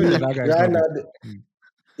 I told you that guy is Right not now, good.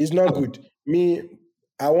 he's not good. Me,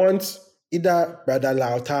 I want either Brother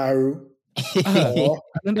Lautaro or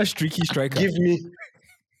Another streaky striker. give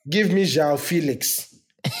me João Felix.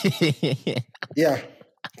 Yeah,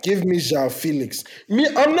 give me João Felix. Me,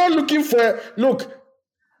 I'm not looking for. Look,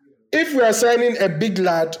 if we are signing a big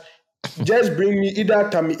lad, just bring me either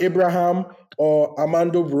Tammy Abraham or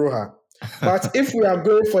Armando Broja. But if we are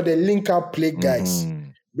going for the link-up play guys,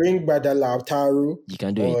 bring Brother Lautaro You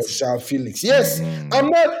can do or it. João Felix. Yes, I'm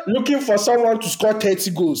not looking for someone to score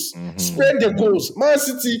 30 goals. Spread the goals. Man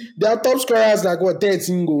City, their top scorers like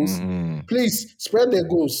 13 goals. Please, spread the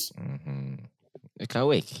goals. It can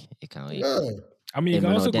work. Yeah. I mean, you can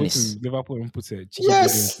Emmanuel also Dennis. go to Liverpool and put a cheeky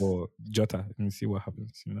Yes. bid in for Jota and see what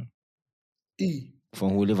happens. From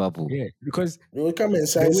who Liverpool? Yeah, because We will come and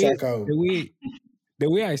sign Saka. the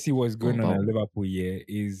way I see what's going on Wow. at Liverpool here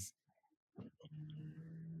is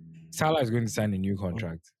Salah is going to sign a new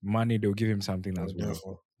contract. Money, they'll give him something as well.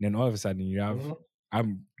 Therefore. Then all of a sudden you have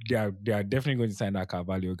they are definitely going to sign that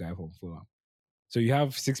Carvalho guy from Fulham. So you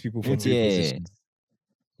have 6 people for 3 positions.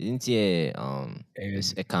 Isn't he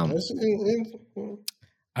it's a camp? I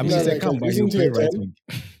mean, Yeah, it's a like, camp, but isn't he'll he play a right 10?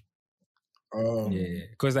 wing. Yeah,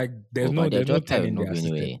 because like there's Oh, no but their Jota 10 will in not the go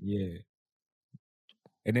assistant. anyway. Yeah,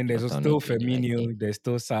 and then there's Jota will still not do the right Firmino. thing. There's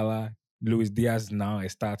still Salah. Luis Diaz now a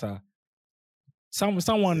starter.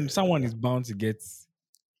 Someone is bound to get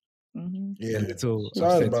Yeah. a little Someone's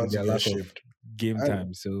upset bound with to their get lack of shipped. game And-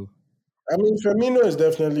 time. So I mean, Firmino is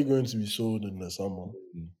definitely going to be sold in the summer.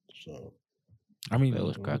 So I mean, That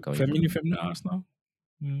was crack. Firmino Arsenal.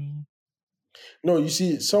 no, you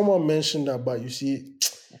see, someone mentioned that, but you see,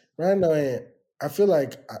 right now, I feel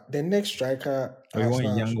like the next striker Oh, you want a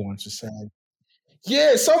Arsenal young has one? to sign.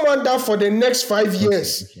 Yeah, someone that for the next 5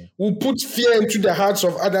 years okay. will put fear into the hearts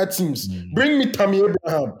of other teams. Bring me Tammy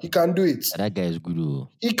Abraham. He can do it. That guy is good. Oh.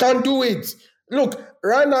 He can do it. Look,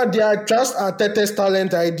 right now they are just Arteta's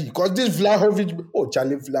talent ID because this Vlahovic. Oh,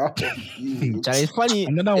 Charlie Vlahovic. Charlie, it's funny.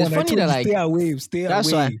 Another it's one. I funny told that you, like stay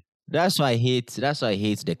that's away. why that's why I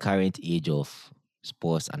hate the current age of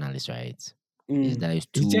sports analysts, right? Is that it's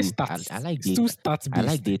too It's just stats. I like It's data. too stats I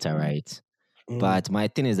like based. data, right? But my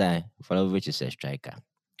thing is that Vlahovic is a striker.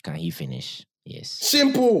 Can he finish? Yes.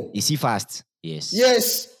 Simple. Is he fast? Yes.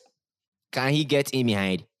 Yes. Can he get in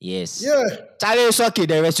behind? Yes. Yeah. Charlie, it's okay.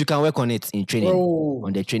 The rest you can work on it in training. Bro.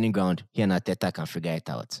 On the training ground. He and Arteta can figure it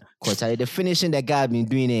out. Because Charlie, the finishing the guy been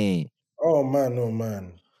doing it. Oh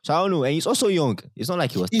man. So I don't know. And he's also young. It's not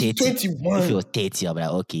like he was He's 30. 21. If he was 30, I'll be like,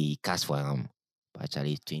 okay, he cast for him. But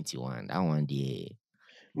actually, he's 21. That one,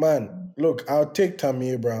 Man, look, I'll take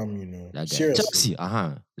Tammy Abraham, that guy. Seriously.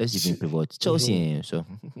 Chelsea, Let's even pivot. Chelsea, so.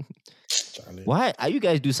 Charlie. Why are you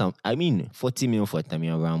guys do some? I mean, 40 million for Tammy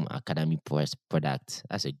Abraham Academy product.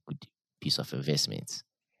 That's a good piece of investment.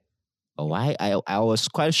 But why? I was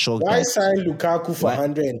quite shocked. Why that, sign Lukaku for Why-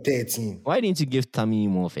 113? why didn't you give Tammy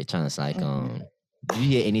more of a chance? Like, do you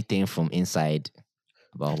hear anything from inside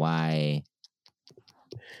about why?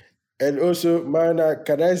 And also, Marina,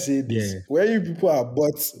 can I say this? Yeah. Where you people are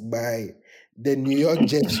bought by the New York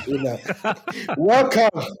Jets owner, welcome.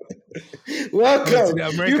 To the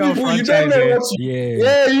American You people, you don't franchise, know eh? what you,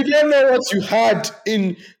 Yeah. you don't know what you had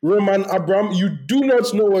in Roman Abraham. You do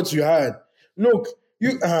not know what you had. Look,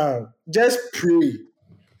 you just pray.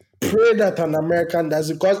 pray that an American does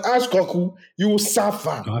it because as Koku, you will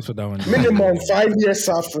suffer. No, after that one, Minimum 5 years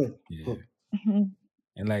suffering. yeah.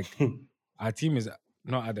 And like our team is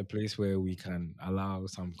not at the place where we can allow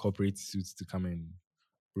some corporate suits to come and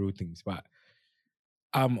rule things. But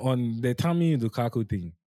on the Tammy Lukaku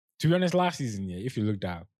thing, to be honest, last season, yeah, if you looked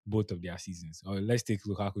at both of their seasons, or let's take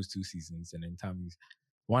Lukaku's 2 seasons and then Tammy's,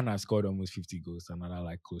 one has scored almost 50 goals, another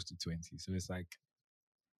like close to 20. So it's like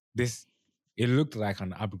this, it looked like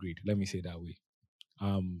an upgrade, let me say it that way.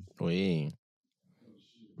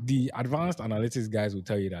 The advanced analytics guys will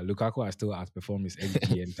tell you that Lukaku has still outperformed his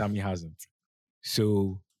XG and Tammy hasn't.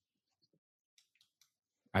 So,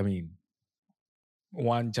 I mean,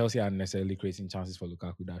 one, Chelsea aren't necessarily creating chances for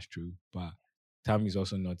Lukaku, that's true. But Tammy is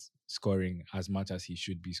also not scoring as much as he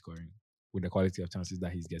should be scoring with the quality of chances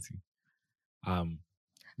that he's getting.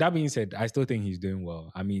 That being said, I still think he's doing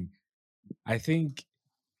well. I mean, I personally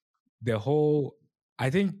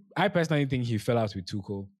think he fell out with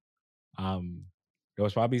Tuchel. There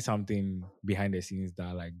was probably something behind the scenes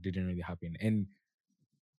that like didn't really happen. And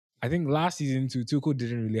I think last season too, Tuchel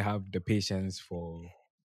didn't really have the patience for,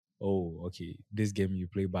 oh, okay, this game you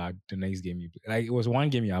play bad, the next game you play. Like it was one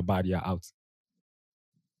game you're bad, you're out.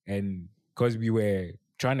 And because we were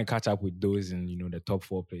trying to catch up with those in, the top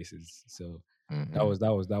 4 places. So that was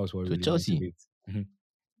what really Chelsea. motivates.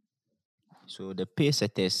 So the pace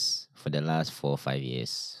setters for the last 4 or 5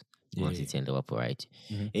 years, Man City and Liverpool, right?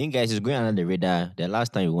 And guys, it's going under the radar. The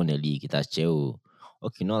last time we won the league, it has Chelsea.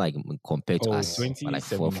 Okay, not like compared to us, but like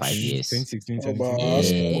 4 or 5 years. 2016,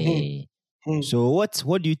 17. Yeah. So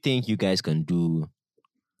what do you think you guys can do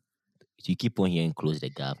to keep on here and close the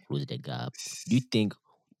gap? Do you think,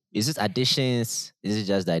 is it additions? Is it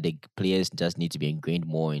just that the players just need to be ingrained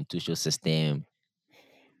more into your system?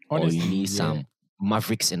 Honestly, or you need some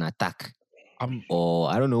mavericks in attack? Or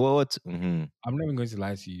I don't know what. I'm not even going to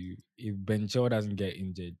lie to you. If Ben Chilwell doesn't get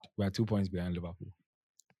injured, we're 2 points behind Liverpool.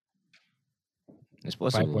 It's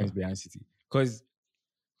possible. 5 points behind City. Because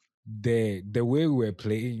the way we were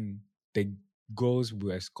playing, the goals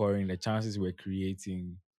we were scoring, the chances we were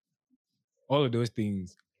creating, all of those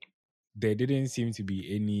things, there didn't seem to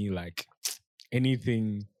be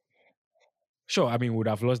anything. Sure, I mean, we would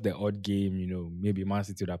have lost the odd game, maybe Man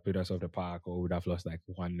City would have played us off the park, or would have lost like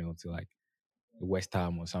 1-0 to like West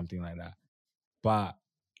Ham or something like that. But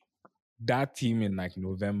that team in like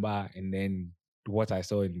November and then what I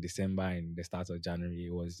saw in December and the start of January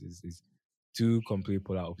is 2 complete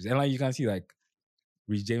polar opposites. And like you can see, like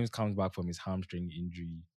Reece James comes back from his hamstring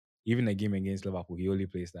injury. Even the game against Liverpool, he only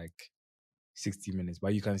plays like 60 minutes.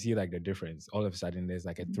 But you can see like the difference. All of a sudden, there's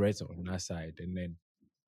like a threat on that side. And then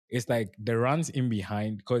it's like the runs in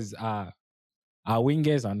behind, because our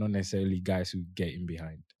wingers are not necessarily guys who get in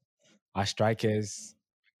behind. Our strikers,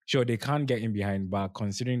 sure, they can't get in behind, but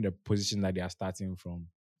considering the position that they are starting from,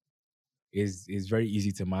 is very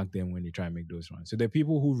easy to mark them when they try and make those runs. So the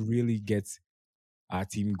people who really get our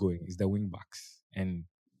team going is the wing backs. And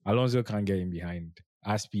Alonso can't get in behind.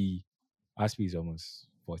 Aspi is almost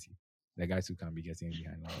 40. The guys who can be getting in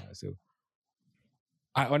behind like that. So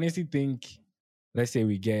I honestly think, let's say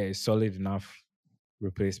we get solid enough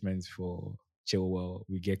replacements for Chilwell,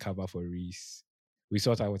 we get cover for Reece, we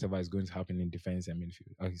sort out whatever is going to happen in defense and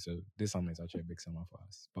midfield. Okay, so this summer is actually a big summer for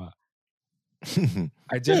us. But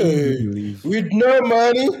I genuinely believe with no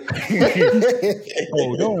money.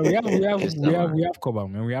 Oh, don't worry. We have cover,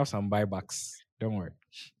 man. We have some buybacks. Don't worry.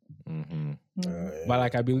 But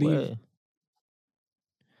like I believe,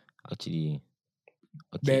 actually,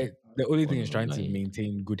 okay. The only thing is trying to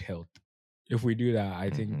maintain good health. If we do that, I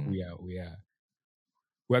think we are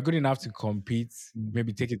good enough to compete.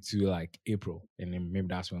 Maybe take it to like April, and then maybe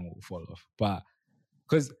that's when we'll fall off. But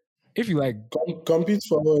because if you like compete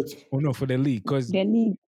for what? Oh no, for the league. Because The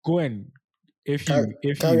league. go and if currently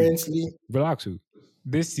you relax,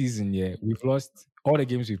 this season, we've lost all the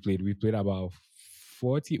games we played. We played about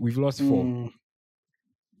 40. We've lost 4.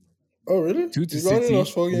 Oh really? 2 to You've City. only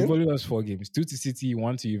lost 4 games? We've only lost 4 games. 2 to City,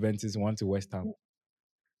 1 to Juventus, 1 to West Ham.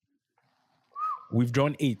 We've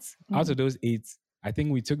drawn 8. Out of those 8, I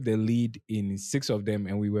think we took the lead in 6 of them,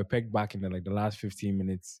 and we were pegged back in the last 15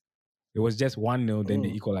 minutes. It was just 1-0, then they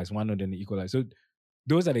equalized. 1-0, then they equalized. So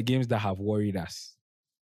those are the games that have worried us.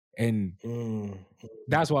 And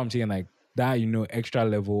that's what I'm saying, like that, extra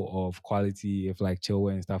level of quality, if like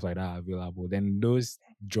Chilwell and stuff like that are available, then those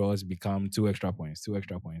draws become 2 extra points, 2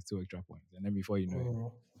 extra points, 2 extra points. And then before you know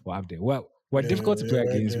it, we're up there. Well, we're difficult to play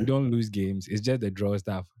against. We don't lose games. It's just the draws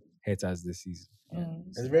that hurt us this season.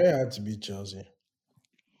 It's very hard to beat Chelsea.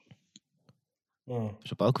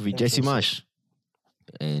 So Paul could be Jesse Marsh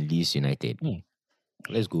and Leeds United.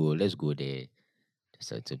 Let's go there.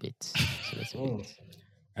 It's a little bit. It's a little Mm. bit.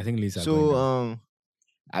 I think Leeds are going So, down.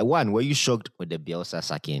 I won. Were you shocked with the Bielsa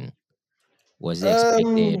sacking? Was it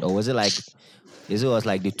expected, Um, or was it like? Is it was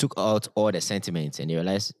like they took out all the sentiments and they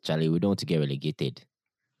realized, Charlie, we don't want to get relegated.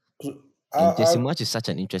 And Jesse I, March is such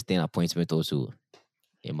an interesting appointment, also,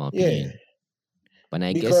 in my yeah, opinion. But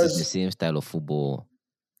I guess it's the because same style of football.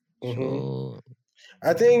 mhm. So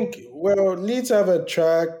I think Leeds have a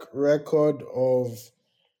track record of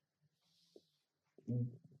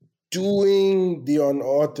doing the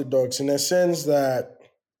unorthodox in a sense that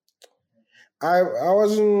I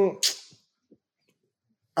wasn't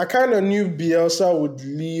I kind of knew Bielsa would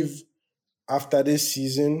leave after this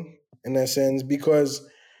season in a sense because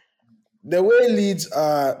the way Leeds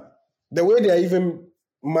are the way they are even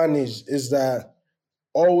managed is that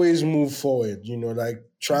always move forward, like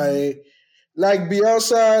try like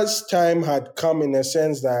Bielsa's time had come in a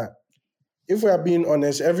sense that if we are being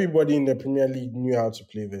honest, everybody in the Premier League knew how to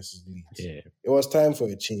play versus Leeds. Yeah. It was time for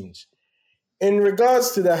a change. In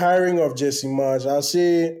regards to the hiring of Jesse Marsch, I'll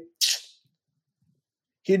say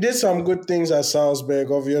he did some good things at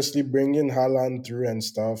Salzburg, obviously bringing Haaland through and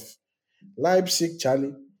stuff. Leipzig,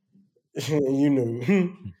 Charlie,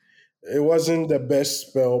 it wasn't the best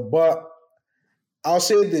spell. But I'll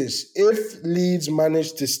say this if Leeds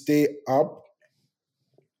manage to stay up,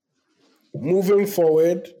 moving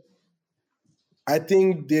forward, I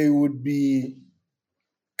think they would be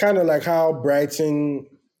kind of like how Brighton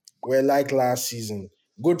were like last season.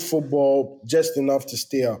 Good football, just enough to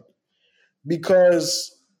stay up.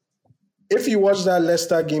 Because if you watch that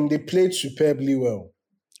Leicester game, they played superbly well.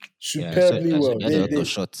 yeah, so Superbly I saw well. they had a lot of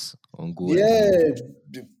shots on goal and Yeah, everything.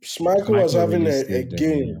 Schmeichel was Michael having really a saved them.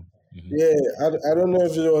 game. Yeah. Yeah, I don't know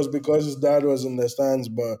if it was because his dad was in the stands,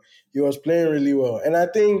 but he was playing really well. And I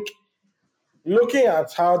think looking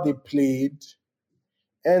at how they played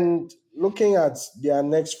and looking at their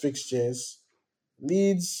next fixtures,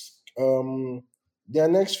 Leeds, their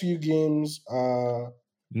next few games are hold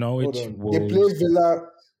Norwich, on. They play Wolves, Villa.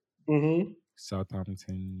 Mm-hmm.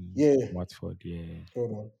 Southampton, Yeah, Watford. Yeah.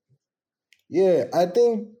 hold on. Yeah, I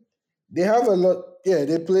think they have a lot. Yeah,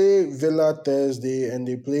 they play Villa Thursday and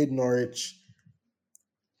they played Norwich.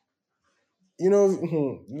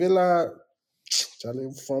 Villa,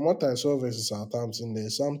 Charlie, from what I saw versus Southampton,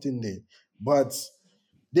 there's something there. But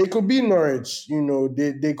they could be Norwich,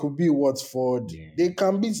 they could be Watford. Yeah. They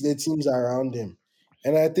can beat the teams around them.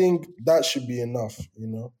 And I think that should be enough.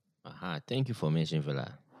 Thank you for mentioning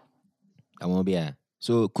Villa. I won't be.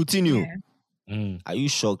 So Coutinho, Yeah. Mm. are you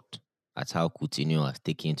shocked at how Coutinho has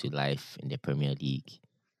taken to life in the Premier League,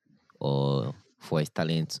 or for his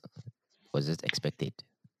talent was it expected?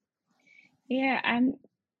 Yeah, I'm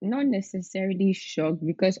not necessarily shocked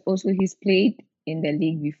because also he's played in the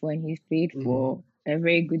league before and he's played Mhm. for a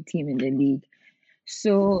very good team in the league.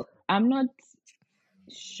 So I'm not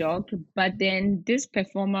shocked, but then this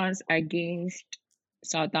performance against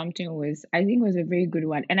Southampton was, I think, was a very good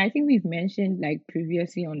one. And I think we've mentioned like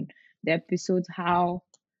previously on the episodes how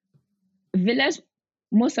Villa's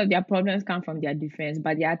most of their problems come from their defense,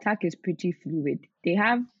 but their attack is pretty fluid. They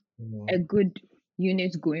have Mhm. a good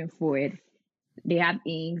unit going forward. They have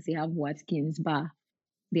Ings, they have Watkins, but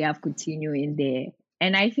they have Coutinho in there.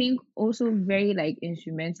 And I think also very like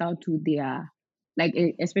instrumental to their like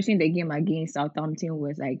especially in the game against Southampton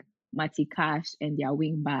was like Matty Cash and their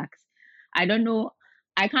wing backs. I don't know.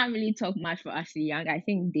 I can't really talk much for Ashley Young. I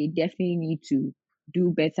think they definitely need to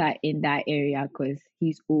do better in that area because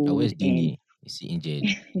he's old Where's and Dini? Is he injured?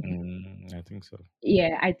 I think so.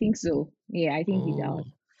 yeah, I think so. Yeah, I think he's Oh, out.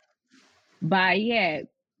 But yeah,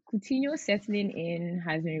 Coutinho settling in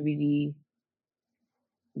hasn't really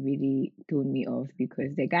thrown me off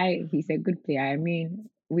because the guy, he's a good player. I mean,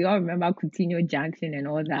 we all remember Coutinho Junction and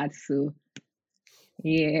all that. So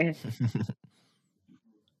yeah,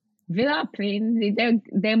 Villa playing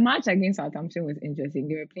the match against Southampton was interesting.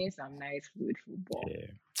 They were playing some nice fluid football. Yeah.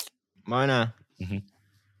 Mana, Mhm.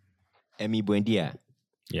 Emi Buendia.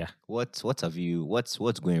 Yeah. What have you? What's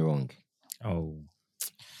going wrong? Oh.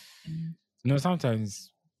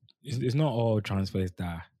 Sometimes it's not all transfers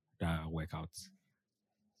that work out.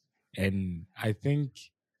 And I think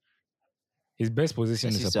his best position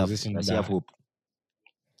is a position Does he have that, hope?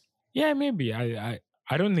 yeah, maybe.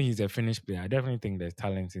 I don't think he's a finished player. I definitely think there's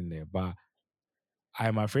talent in there, but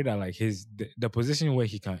I'm afraid that like the position where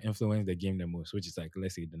he can influence the game the most, which is like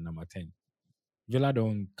let's say the number 10. Villa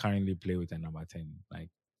don't currently play with a number 10. Like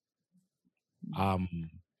um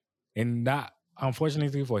and that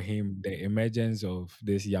unfortunately for him, the emergence of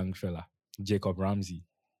this young fella, Jacob Ramsey,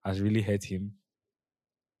 has really hurt him.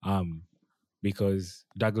 Um because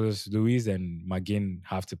Douglas Luiz and McGinn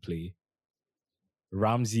have to play.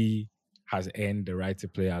 Ramsey has earned the right to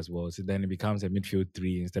play as well. So then it becomes a midfield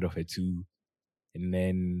 3 instead of a 2. And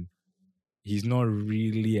then he's not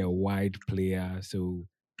really a wide player. So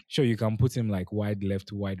sure, you can put him like wide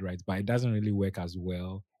left, wide right, but it doesn't really work as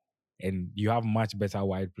well. And you have much better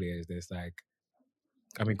wide players. There's like,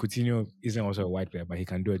 I mean, Coutinho isn't also a wide player, but he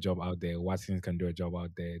can do a job out there. Watkins can do a job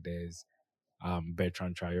out there. There's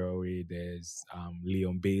Bertrand Traore, there's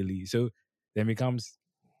Leon Bailey. So then becomes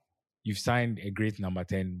you've signed a great number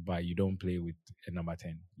 10, but you don't play with a number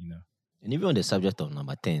 10, you know. And even on the subject of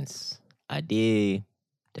number 10s, are they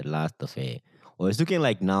the last of a? Or it's looking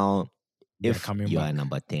like now, They're if coming you are back.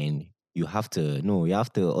 number 10, you have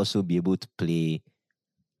to also be able to play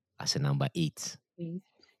as a number 8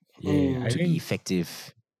 Yeah, I to be think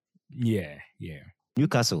effective. yeah.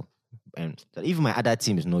 Newcastle, and even my other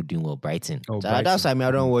team is not doing well. Brighton. Oh, So that's why Brighton.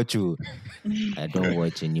 I don't watch you. I don't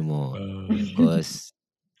watch anymore because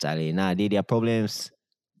Charlie, now their problems.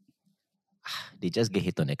 They just get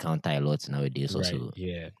hit on the counter a lot nowadays. Right. Also,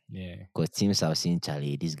 Yeah. because teams have seen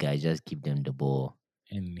Charlie, these guys just give them the ball,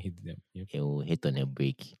 And hit them. Yep. it will hit on a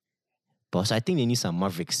break. But also, I think they need some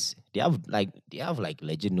Mavericks. They have like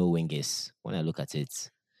legit no wingers. When I look at it,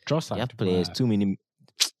 Trossard. they have players but- too many.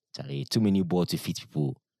 Charlie, too many balls to fit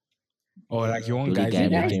people. Or like you The want only guys guy in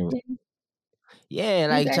Do you that guys behind. can, think, yeah, do you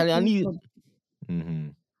like guys Charlie, I think need. for, Mm-hmm.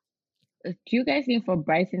 do you guys think for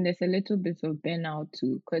Brighton there's a little bit of burnout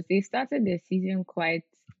too? Because they started their season quite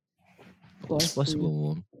It's forcefully.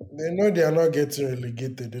 possible. They know they are not getting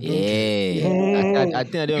relegated. They don't care. Yeah, I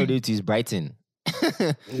think I don't do it is Brighton.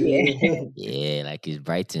 Yeah. Yeah, like it's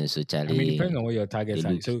Brighton. So I Charlie, mean, depends on what your they targets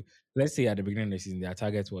are. look. So let's say at the beginning of the season, their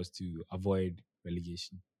target was to avoid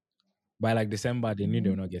relegation. By like December, they knew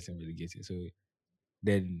they were not getting relegated. So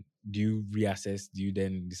then do you reassess? Do you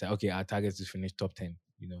then decide, okay, our target is to finish top 10,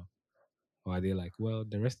 you know? Or are they like, well,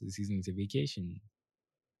 the rest of the season is a vacation.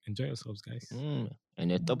 Enjoy yourselves, guys.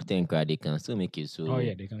 And the top 10 crowd, they can still make it. So Oh,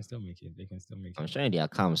 yeah, they can still make it. I'm sure in their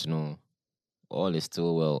camps, all is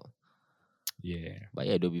still well. Yeah. But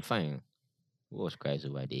yeah, they'll be fine. Who was cries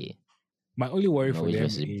over there? My only worry for Norwich them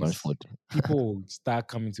versus is Brentford. people will start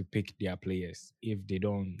coming to pick their players if they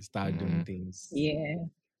don't start doing things. Yeah.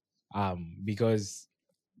 Because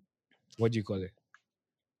what do you call it?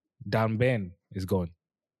 Dan Ben is gone.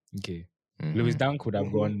 Okay. Lewis Dunk could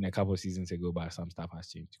have gone a couple of seasons ago, but some stuff has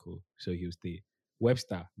changed. Cool. So he'll stay.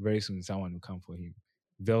 Webster, very soon someone will come for him.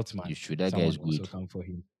 Veltman, You should. That guy someone is will also good. come for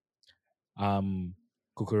him.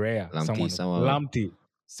 Kukurea, Lamptey, someone. Lamptey,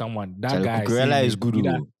 someone. That Charlie, guy. I see Cucurella him is in good.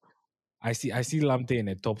 either- Oh. I see Lamptey in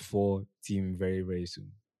a top 4 team very, very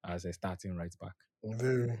soon as a starting right back.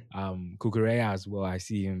 Very. Kukurea as well. I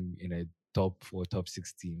see him in a top 4, top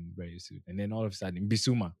 6 team very soon. And then all of a sudden,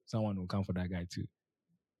 Bisuma, someone will come for that guy too.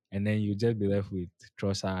 And then you just be left with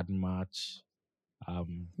Trossard, March,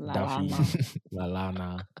 Duffy,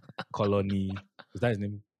 Lalana, Colony. Is that his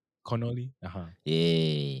name? Connolly?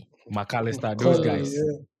 Yeah. McAllister, those Connolly, guys.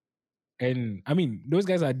 yeah. And I mean, those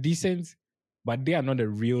guys are decent, but they are not the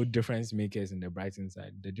real difference makers in the Brighton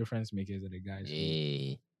side. The difference makers are the guys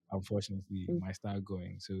who, unfortunately, might start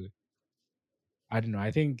going. So, I don't know.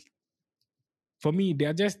 I think, for me, they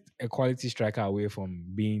are just a quality striker away from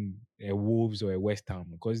being a Wolves or a West Ham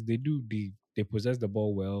because they possess the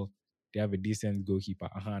ball well. They have a decent goalkeeper.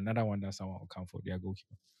 Another one that someone will come for their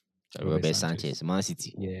goalkeeper. Robert Sanchez, Man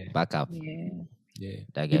City. Yeah. Backup. Yeah.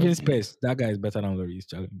 That guy Even is good. Spurs, that guy is better than Lloris.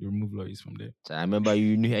 They remove Lloris from there. So I remember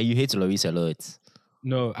you hate Lloris a lot.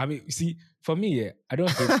 No, I mean, see, for me, yeah, I don't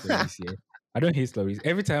hate Lloris. Yeah, I don't hate Lloris.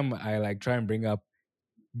 Every time I like try and bring up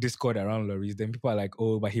Discord around Lloris, then people are like,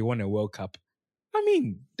 "Oh, but he won a World Cup." I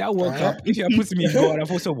mean, that World Cup. If you put me in goal, I'd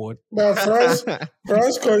have also won. But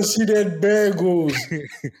France conceded bare goals.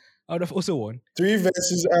 I would have also won. 3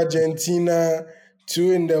 versus Argentina,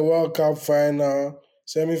 2 in the World Cup final,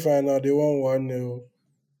 semi-final. They won 1-0.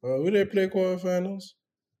 Who they play quarterfinals?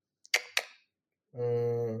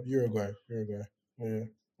 Uruguay.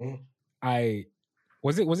 Yeah.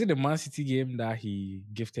 Was it the Man City game that he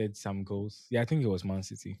gifted some goals? Yeah, I think it was Man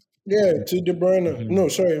City. Yeah, to De Bruyne. No,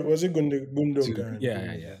 sorry, was it Gundogan?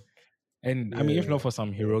 Yeah. And I mean, if not for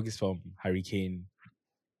some heroics from Harry Kane,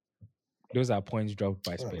 those are points dropped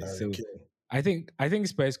by Spurs. So I think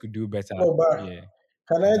Spurs could do better. No, but yeah.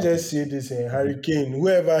 Can I just say this in Harry Kane,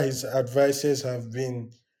 whoever his advisors have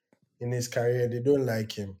been in his career, they don't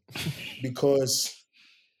like him. Because,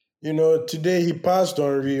 today he passed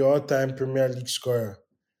Henry, all-time Premier League scorer.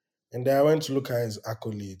 And then I went to look at his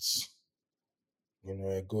accolades.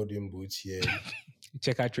 A golden boot here.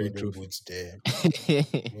 Check out trade golden trophy. boots there.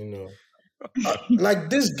 Like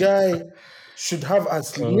this guy should have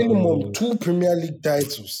at minimum 2 Premier League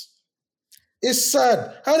titles. It's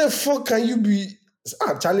sad. How the fuck can you be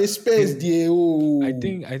Charlie Spurs there? Oh, I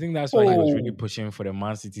think that's why he was really pushing for the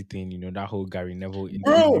Man City thing. That whole Gary Neville interview.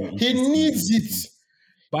 bro, he needs it.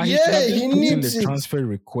 But he should have just he put in needs the it. transfer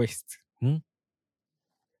request.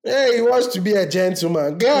 Yeah, he wants to be a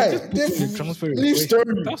gentleman. Guy, Just put in the transfer leave request.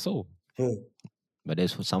 story. That's all. But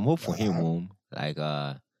there's some hope for him, like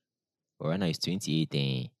right now he's 28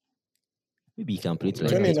 and maybe he can play to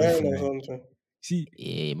like 29 or something. See,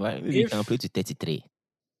 yeah, but maybe he can play to 33.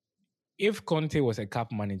 If Conte was a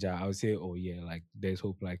cup manager, I would say, oh yeah, like there's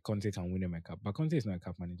hope, like Conte can win him a cup. But Conte is not a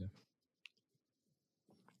cup manager.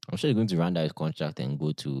 I'm sure he's going to round out his contract and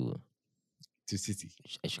go to City.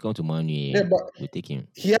 I should come to Man U. Yeah, but we'll take him.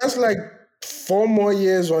 he has like 4 more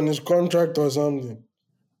years on his contract or something.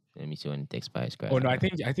 Let me see when it expires. Oh no, I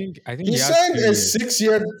think he signed a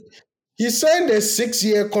 6-year. He signed a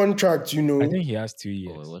 6-year contract. I think he has 2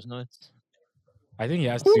 years. Oh, it was not. I think he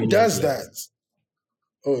has 2 years. Who does that?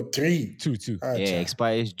 Oh, 3. 2.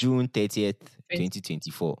 Expires June 30th,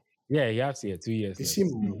 2024. Yeah, he has 2 years.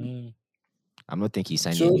 I'm not thinking he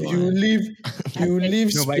signed. So you leave. You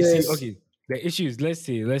leave. No, but see, okay. The issue is let's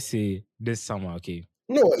say this summer, okay.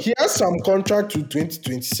 No, he has some contract to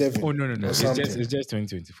 2027. Oh no. It's just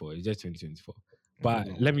 2024. It's just 2024. But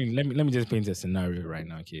let me just paint a scenario right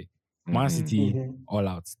now, okay. Man City all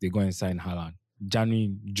out. They go and sign Haaland.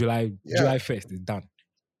 July 1st is done.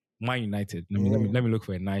 Man United. Let me look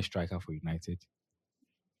for a nice striker for United.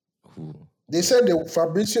 They said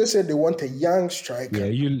Fabrizio said they want a young striker.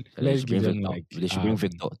 Yeah, let's give them they should bring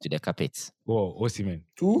Victor to the carpet. Oh, Osimhen.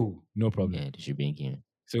 Cool. No problem. Yeah, they should bring him.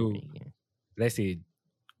 So let's say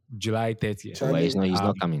July 30th. But he's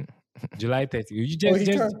not coming. July 30th. You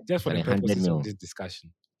just for the purposes of this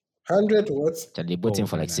discussion. 100 what? Charlie bought him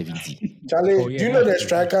for like 70. Charlie, do you know the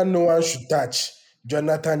striker no one should touch?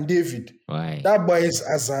 Jonathan David. Why? That boy is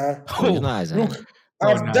Azan. He's not Azan. Look,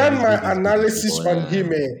 I've done my analysis on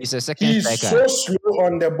him. He's a second He's striker. so slow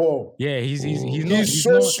on the ball. Yeah, he's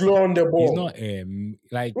so slow on the ball. He's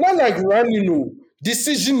not not like running,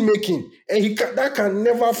 decision making, and that can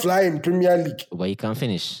never fly in Premier League. But he can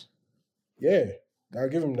finish. Yeah, I'll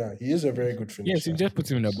give him that. He is a very good finisher. Yes, you just put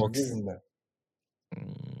him in the box. I'll give him that.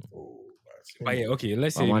 But yeah, okay.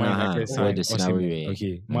 Let's say Man United sign Osimhen.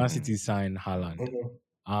 Okay, Man City sign Haaland.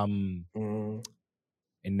 And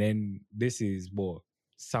then this is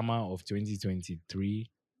summer of 2023.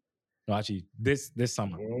 No, actually, this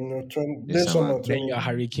summer. This summer. Then your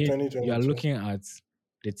Hurricane. You are looking at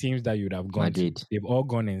the teams that you would have gone Madrid. to. They've all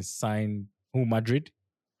gone and signed who? Madrid,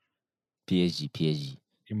 PSG,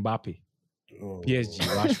 Mbappe, PSG,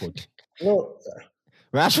 Rashford. No,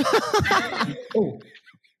 Rashford.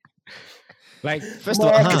 Like first of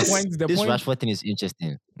all, this point, Rashford thing is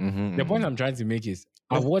interesting. The point I'm trying to make is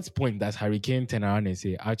at what point does Harry Kane turn around and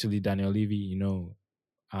say, actually, Daniel Levy,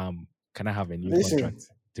 can I have a new contract?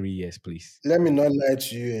 3 years, please. Let me not lie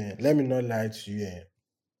to you.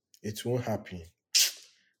 It won't happen.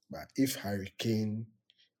 But if Harry Kane,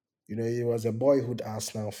 he was a boyhood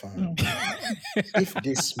Arsenal fan. If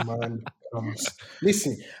this man comes,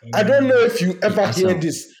 listen, I don't know if you ever hear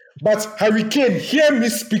this, but Harry Kane, hear me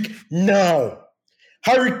speak now.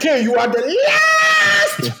 Harry Kane, you are the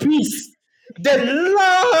last piece. The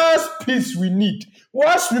last piece we need.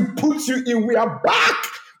 Once we put you in, we are back.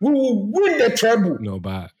 We will win the treble. No,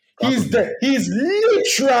 but he's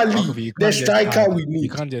literally the striker we need. You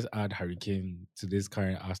can't just add Harry Kane to this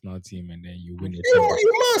current Arsenal team and then you win it.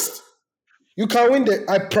 You must. You can win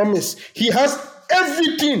I promise. He has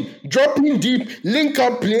everything. Dropping deep, link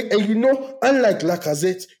up play, and unlike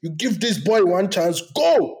Lacazette, you give this boy one chance.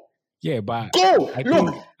 Go. Yeah, but go.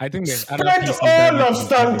 I think there's spend all of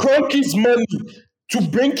Stan Kroenke's money to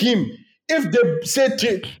bring him. If they say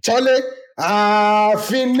Charlie,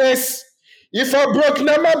 finesse. If I broke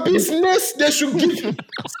my business, they should give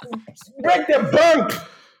break the bank.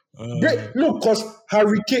 Look, because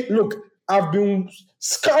Harry Kane, I've been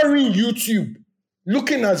scouring YouTube,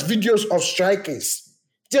 looking at videos of strikers,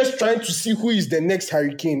 just trying to see who is the next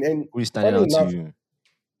Harry Kane. And who is standing out to you?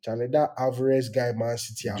 Charlie, that Alvarez guy, Man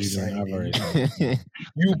City have signed him.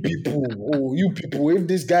 You people, if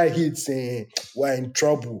this guy hits, we're in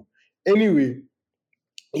trouble. Anyway,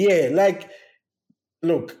 yeah,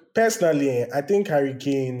 look, personally, I think Harry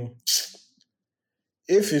Kane,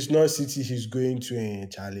 if it's not City, he's going to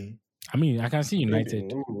Charlie. I mean, I can see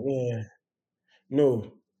United. Yeah.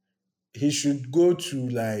 No, he should go to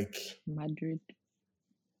Madrid.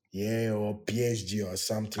 Yeah, or PSG or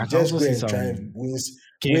something. Just go and try and win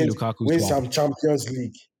some Champions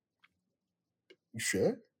League. You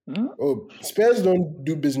sure? Hmm? Oh, Spurs don't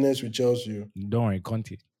do business with Chelsea. Don't worry,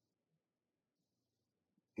 Conte.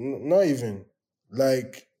 Not even.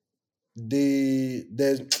 like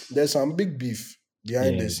there's some big beef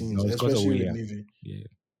behind Yeah, the no, scenes, it's because of especially with William. Levy. Yeah.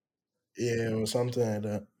 Yeah, or something like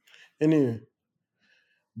that. Anyway,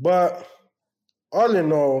 but all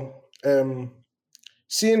in all,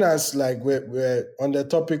 seeing as like we're on the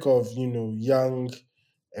topic of young,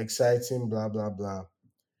 exciting, blah blah blah,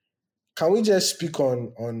 can we just speak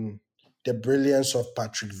on the brilliance of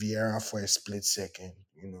Patrick Vieira for a split second?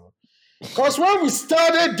 Because when we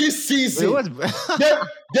started this Wait, season, what's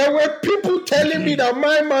there were people telling me that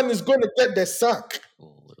my man is going to get the sack.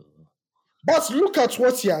 But look at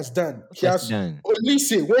what he has done. He has has he done?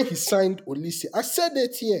 Olise, when he signed Olise, I said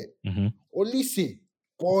it here. Mm-hmm. Olise,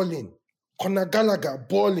 balling. Conor Gallagher,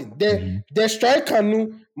 balling. Mm-hmm. The striker,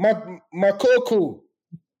 Makoko.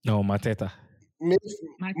 No, Mateta.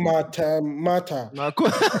 Mata.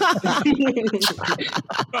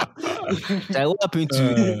 So what happened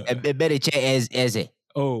to a better chair as Eze?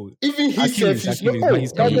 Oh, Even he Achilles, says Achilles, but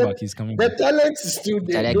he's coming back. He's coming the back. talent is still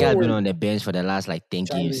there. That Don't guy's been worry, on the bench for the last like 10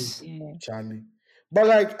 games. Charlie. But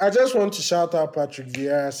like, I just want to shout out Patrick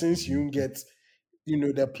Vieira since you get,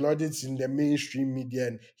 the plaudits in the mainstream media,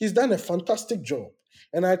 and he's done a fantastic job.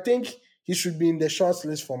 And I think he should be in the short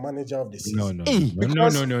list for manager of the season. No.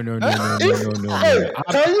 Because No.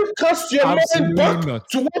 Can you cast your mind Absolutely back not.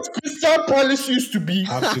 to what Crystal Palace used to be?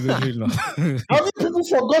 Absolutely not. Have people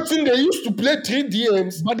forgotten they used to play 3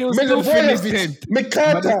 DMs? But they will still finish 10th. But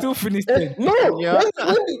they still finished 10th. No. Yeah.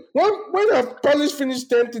 When have Palace finished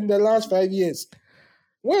 10th in the last 5 years?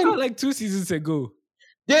 When? Like 2 seasons ago.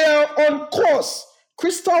 They are on course.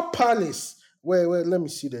 Crystal Palace. Wait, let me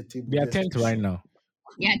see the table. They are 10th right now.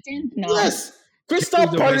 Yeah, 10th now. Yes. Crystal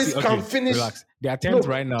Palace Okay, can finish. Relax. They are 10th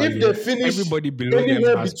right now. If they finish everybody below them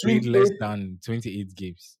anywhere has between played less 8 than 28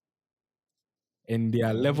 games. And they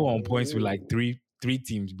are level on points with like three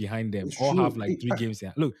teams behind them. It's All true. have like 3 games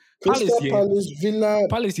here. Look, Crystal Palace, Villa.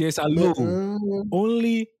 Palace years are low.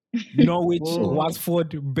 Only Norwich,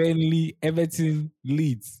 Watford, Burnley, Everton,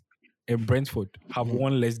 Leeds, and Brentford have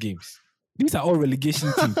won less games. These are all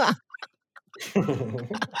relegation teams.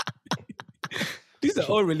 These are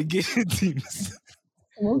all relegation teams.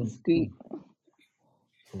 That's great.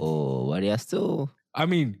 Oh, but they are still. I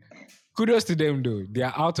mean, kudos to them though. They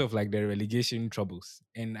are out of like the relegation troubles.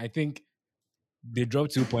 And I think they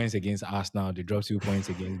dropped 2 points against Arsenal. They dropped 2 points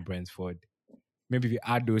against Brentford. Maybe if you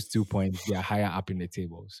add those 2 points, they are higher up in the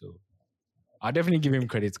table. So I'll definitely give him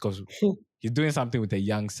credit because he's doing something with a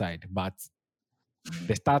young side. But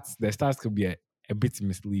the stats could be a bit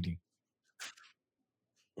misleading.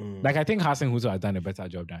 Like I think Hassan Huzo has done a better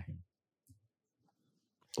job than him.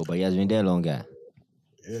 Oh, but he has been there longer.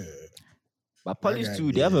 Yeah. But Palace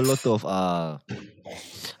too, they have a lot of I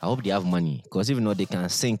hope they have money because if not, they can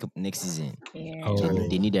sink next season. Yeah. Oh.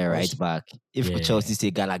 They need a right back. If Chelsea say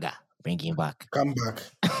Gallagher, bring him back. Come back.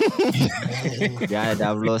 Yeah, they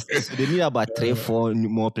have lost. So they need about 3-4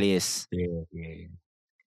 more players. Yeah.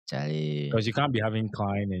 Charlie. Because you can't be having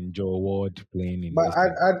Klein and Joe Ward playing in. But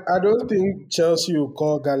I don't think Chelsea will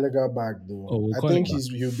call Gallagher back though. I think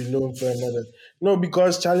he'll be known for another. No,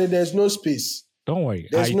 because Charlie, there's no space. Don't worry.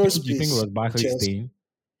 There's no space. You think Ross Barkley staying?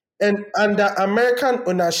 And under American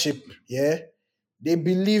ownership, yeah, they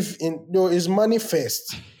believe in it's money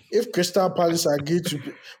first. If Crystal Palace agree to,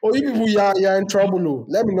 or if you are in trouble,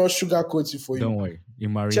 let me not sugarcoat it for you. Don't worry.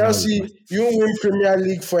 Chelsea, you win Premier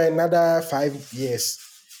League for another 5 years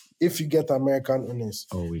if you get American owners.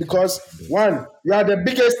 Because one, you are the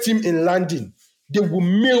biggest team in London. They will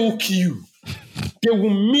milk you. They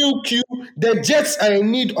will milk you. The Jets are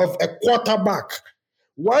in need of a quarterback.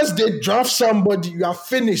 Once they draft somebody, you are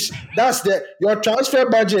finished. That's your transfer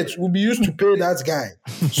budget will be used to pay that guy.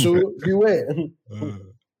 So beware.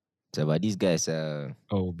 So, but these guys,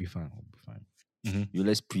 we'll be fine. Mm-hmm.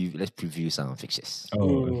 Let's preview some fixtures.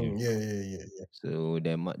 Okay. Yeah. So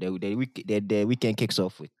the weekend kicks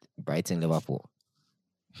off with Brighton, Liverpool.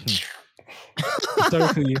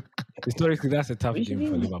 Historically, that's a tough game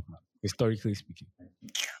for Liverpool. Historically speaking,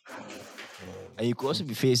 and you could also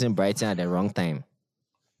be facing Brighton at the wrong time.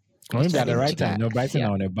 Maybe at the right time. No, Brighton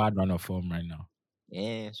are on a bad run of form right now.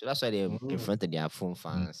 Yeah, so that's why they're in front of their home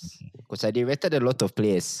fans. Because they rested a lot of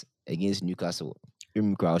players against Newcastle. I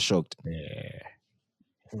was shocked.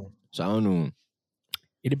 Yeah. So I don't know.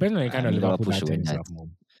 It depends on the kind of Liverpool that showing turns that. up more.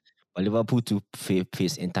 But Liverpool to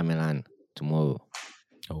face Inter Milan tomorrow.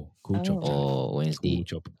 Oh, cool chop. Or Wednesday. Cool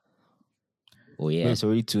chop. Oh yeah, it's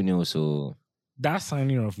already 2-0. So that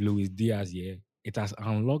signing of Luis Diaz, it has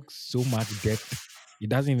unlocked so much depth. It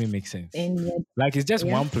doesn't even make sense. Like it's just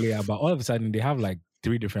one player, but all of a sudden they have like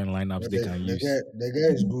 3 different lineups they can use. The guy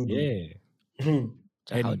is good. Yeah.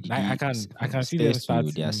 And I can see them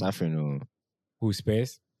starting. They are suffering. Who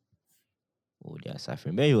Spurs? Oh, they are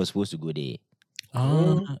suffering. Maybe he was supposed to go there.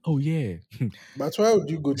 Oh yeah. But why would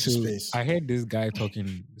you go to So space? I heard this guy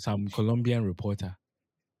talking, some Colombian reporter,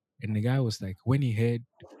 and the guy was like, when he heard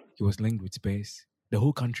he was linked with Spurs, the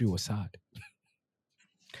whole country was sad.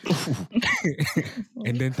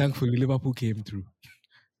 And then thankfully Liverpool came through.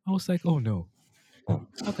 I was like, oh no,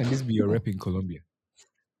 how can this be your rep in Colombia?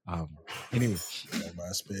 Anyway, My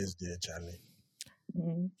space there, Charlie.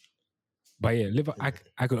 but yeah,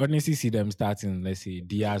 I could honestly see them starting, let's say,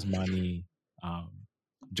 Diaz, Mane,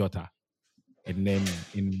 Jota, and then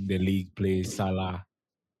in the league play Salah,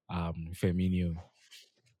 Firmino,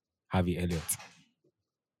 Harvey Elliott,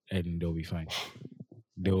 and they'll be fine.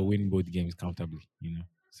 They'll win both games comfortably, you know.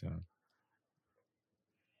 So,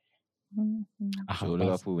 So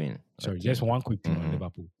Liverpool win. Sorry, Okay. just one quick thing on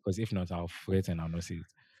Liverpool, because if not, I'll forget and I'll not say it.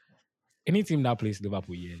 Any team that plays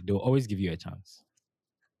Liverpool, yeah, they'll always give you a chance.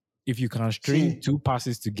 If you can string two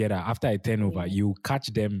passes together after a turnover, you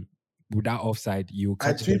catch them without offside. You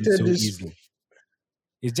catch them so easily.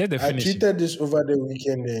 It's just the finishing. I tweeted this over the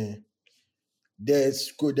weekend. They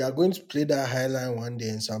are going to play that highline one day,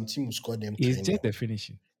 and some team will score them. It's just the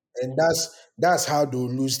finishing, and that's how they'll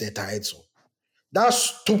lose the title. That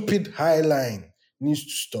stupid highline needs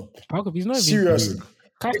to stop. It's not seriously.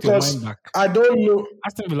 Cast your mind back. I don't know.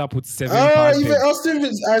 Aston Villa put 7. Even Aston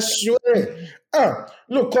Villa, I swear.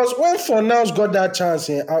 Look, because when Fornals got that chance,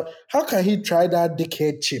 how can he try that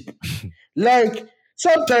dickhead chip? Like,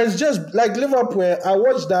 sometimes just like Liverpool, I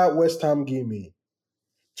watched that West Ham game.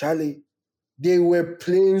 Charlie, they were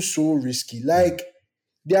playing so risky. Like,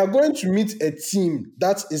 they are going to meet a team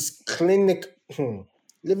that is clinic.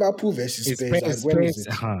 Liverpool versus Spurs. Spurs, when is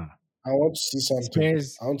it? I want to see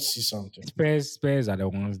something. Spurs are the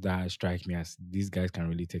ones that strike me as these guys can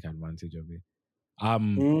really take advantage of it.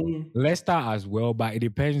 Leicester as well, but it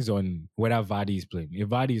depends on whether Vardy is playing. If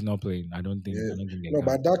Vardy is not playing, I don't think. No,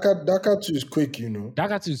 but Daka 2 is quick, you know.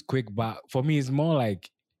 Daka 2 is quick, but for me, it's more like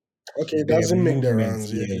it doesn't make the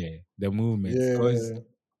runs. The movements. Because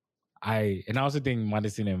I also think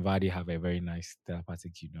Maddison and Vardy have a very nice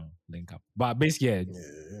therapeutic, link up. But basically,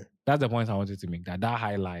 that's the point I wanted to make. That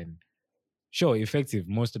high line, sure, effective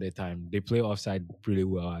most of the time. They play offside pretty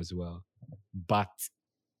well as well, but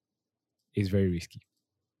it's very risky.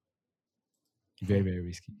 Very, very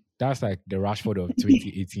risky. That's like the Rashford of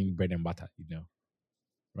 2018 bread and butter,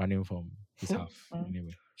 running from his half.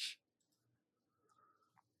 Anyway.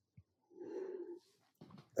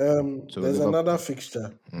 So there's another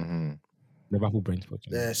fixture. Liverpool Brentford.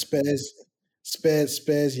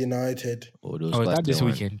 Spurs United. Is that this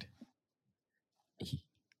weekend?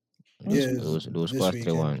 Those squad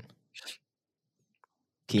 3-1.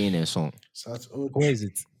 Kane and Son. Where is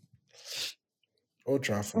it? Old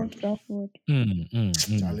Trafford. It's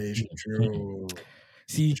true.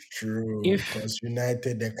 See, it's true. Because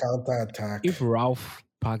United, the counter attack. If Ralph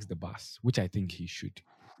parks the bus, which I think he should,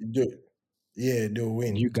 they'll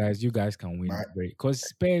win. You guys can win, because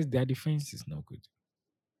Spurs, their defense is not good.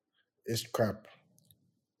 It's crap.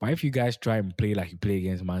 But if you guys try and play like you play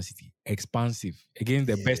against Man City, expansive against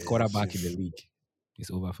the best quarterback in the league,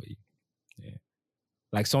 it's over for you. Yeah,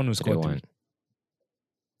 like Son who scored 3.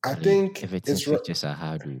 I think it's just a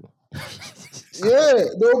hard rule.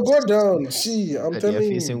 They'll go down. See, I'm telling you. They're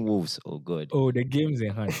facing Wolves. Oh, God. Oh, the game's in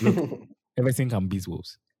hand. Look, everything can beat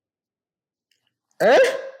Wolves. I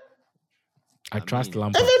trust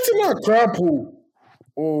Lampard. Everything are crap.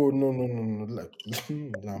 Oh, no.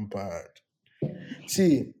 Lampard.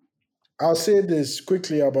 See, I'll say this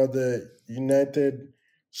quickly about the United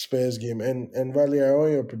Spurs game. And Valley, I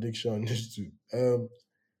want your prediction on this too.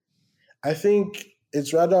 I think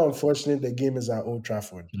it's rather unfortunate the game is at Old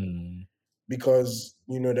Trafford. Because,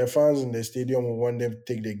 the fans in the stadium will want them to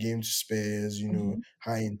take the game to Spurs,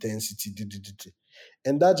 high intensity.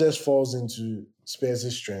 And that just falls into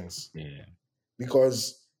Spurs' strengths. Yeah.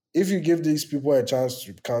 Because if you give these people a chance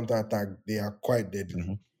to counter-attack, they are quite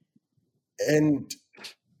deadly. And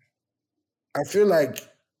I feel like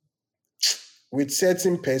with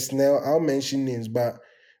certain personnel, I'll mention names, but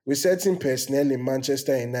with certain personnel in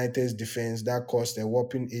Manchester United's defense, that cost a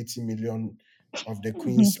whopping 80 million of the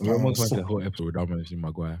Queen's pounds. We almost went the whole episode without mentioning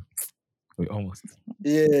Maguire. We almost.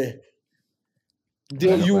 Yeah.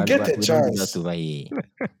 You get a chance.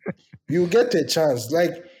 You get a chance.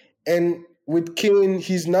 And with Kane,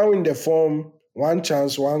 he's now in the form, 1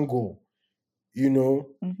 chance, 1 goal.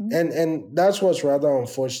 And that's what's rather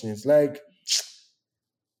unfortunate.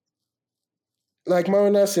 Like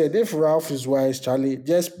Marina said, if Ralph is wise, Charlie,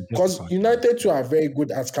 just because United too are very good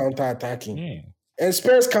at counter-attacking. And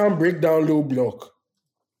Spurs can't break down low block.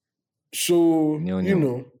 So,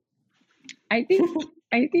 I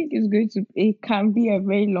think it's going to. It can be a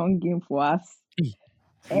very long game for us,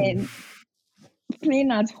 and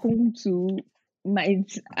playing at home too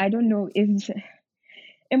might. I don't know if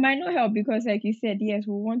it might not help because, like you said, yes,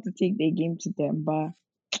 we want to take the game to them, but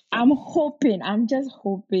I'm hoping. I'm just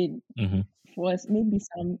hoping Mhm. for us maybe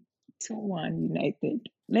some 2-1 United.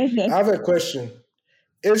 Let's I just have a question.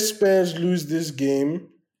 If Spurs lose this game,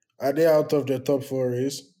 are they out of the top four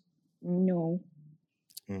race? no.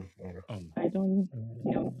 Okay. I don't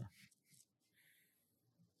know.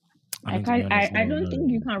 I I mean, to be can't. honest, I no, don't not think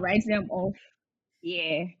you really. can write them off.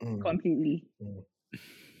 Yeah, Mm, completely. mm,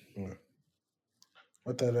 okay.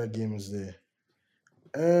 What other games there?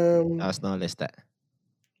 Um, Arsenal, Leicester.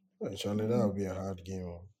 Actually, that would be a hard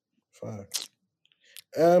game. Facts.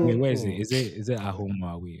 Wait, where is it? Hmm. Is it at home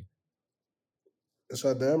or away? It's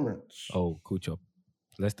at the Emirates. Oh, cool chop.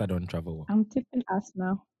 Leicester don't travel well. I'm tipping us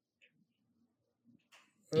now.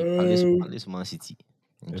 Um, Palace, Man City.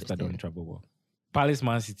 Leicester don't Interesting. travel well. Palace,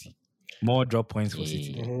 Man City. More drop points for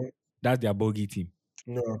City. Yeah. mhm. That's their bogey team.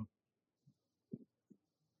 No,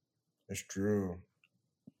 it's true.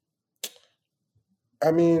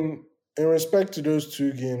 I mean, in respect to those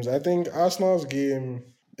two games, I think Arsenal's game,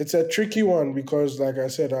 it's a tricky one because, like I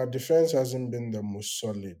said, our defense hasn't been the most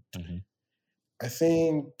solid. Mhm. I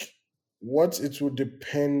think what it would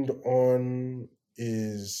depend on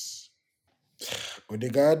is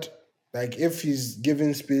Odegaard. Like, if he's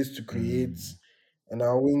given space to create and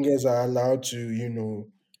our wingers are allowed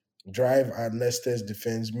to, drive at Leicester's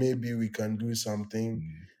defense, maybe we can do something.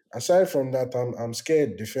 Aside from that, I'm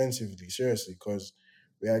scared defensively, seriously, because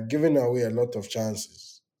we are giving away a lot of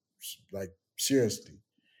chances. Like, seriously.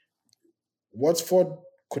 Watford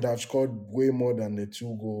could have scored way more than the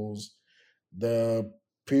two goals. The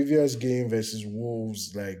previous game versus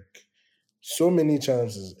Wolves, like, so many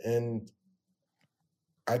chances. And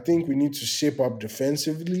I think we need to shape up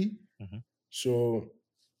defensively. Mhm. So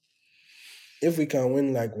if we can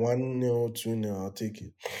win like 1-0, 2-0, I'll take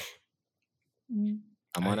it. Mm.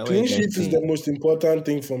 Amanda, where you Clean guys sheet is the playing? most important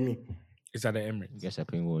thing for me. It's at the You Emirates. guys are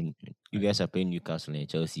playing you guys are playing Newcastle and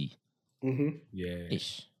Chelsea. Mm-hmm. Yeah,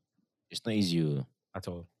 Ish. It's not easy. Oh. at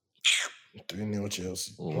all. 3-0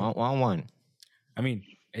 Chelsea. Oh, 1-1. I mean,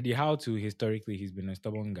 Eddie Howe too, historically, he's been a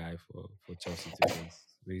stubborn guy for Chelsea to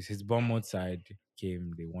face. His Bournemouth side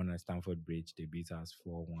came, they won at Stamford Bridge, they beat us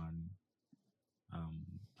 4-1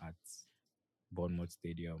 at Bournemouth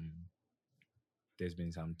Stadium. There's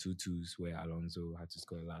been some 2-2s where Alonso had to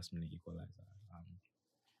score a last minute equalizer.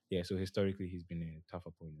 Yeah, so historically, he's been a tough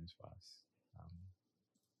opponent for us.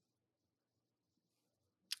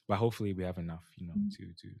 But hopefully, we have enough,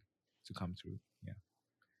 to come through. Yeah,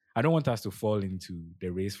 I don't want us to fall into the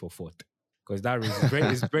race for fourth because that race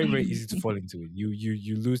is it's very very easy to fall into it.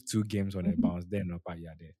 You lose 2 games on a bounce, then up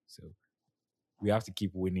you're there. So we have to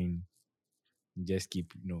keep winning. Just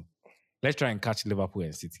keep Let's try and catch Liverpool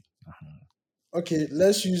and City. Okay,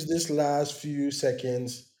 let's use this last few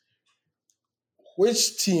seconds.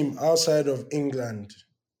 Which team outside of England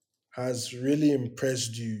has really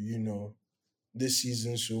impressed you, this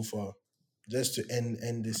season so far? Just to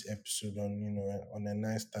end this episode on a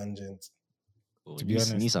nice tangent. Oh, To be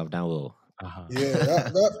honest, Nice have done well. Yeah,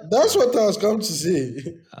 that's what I was come to say.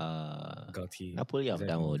 Gautier, Napoli have Jose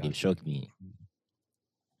done well. They've Gautier. shocked me.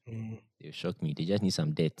 Mm. They've shocked me. They just need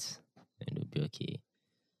some debt and they'll be okay.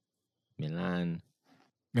 Milan.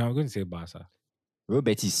 Yeah, I'm going to say Barca.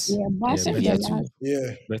 Robertis. Yeah, And Barca is the Sevilla Betis too. last.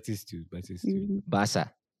 Yeah. Betis too. Mhm.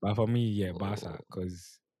 Barca. But for me, yeah, Barca,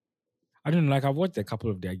 because I don't know, like I've watched a couple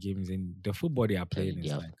of their games and the football they are playing They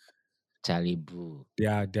is have like Charlie Boo.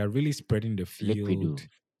 they're really spreading the Liquido. field,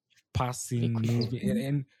 passing, Liquid. moving,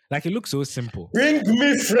 and like it looks so simple. Bring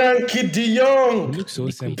me Frankie de Jong, It looks so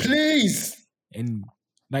Liquid. simple, please. and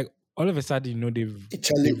like all of a sudden, they've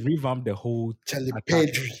revamped the whole Charlie attack.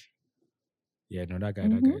 Pedri. Yeah, no, that guy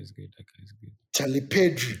Mhm. is good. That guy is good. Charlie That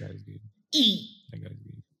Pedri. guy is good. That guy is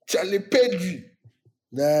good. Charlie Pedri.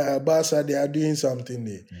 Nah, Barca, they are doing something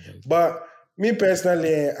there. That guy is good. But me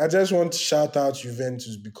personally, I just want to shout out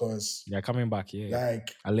Juventus because, They're coming back. Yeah,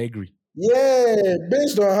 like, Allegri. yeah,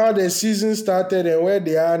 based on how the season started and where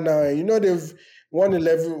they are now, they've won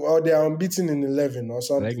 11 or they are unbeaten in 11 or Allegri,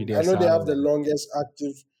 something. they're I know they have the solid. longest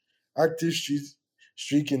active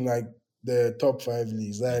streak in like the top 5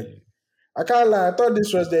 leagues. Like, Yeah. I can't lie, I thought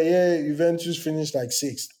this was the year Juventus finished like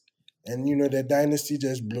 6th and the dynasty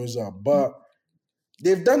just blows up. But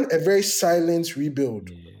they've done a very silent rebuild.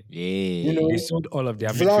 Yeah. They sold all of their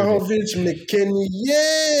midfielders. Vlahovic, McKennie,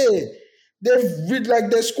 yeah. They've like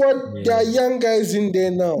the squad, there are young guys in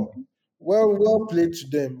there now. Well played to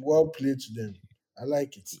them. Well played to them. I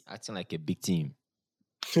like it. Acting like a big team.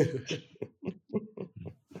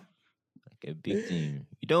 big thing.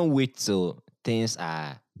 You don't wait till things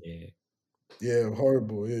are Yeah. Yeah,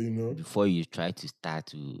 horrible. Yeah, before you try to start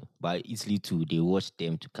to. But Italy too, they watch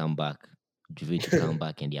them to come back, Juve to come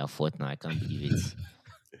back, and they are fourth now. I can't believe it.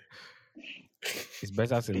 It's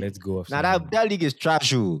better to let go of Now some that league is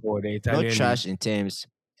trash, oh. for the Not Italian league. trash in terms.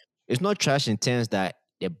 It's not trash in terms that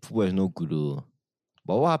the football is not good, oh.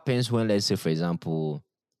 But what happens when, let's say, for example,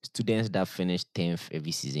 students that finish 10th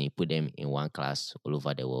every season, you put them in one class all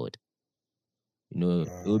over the world? It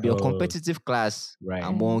will be a Oh, competitive class right.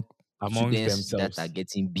 among Amongst students that are themselves.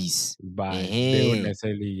 getting B's. But they won't Eh.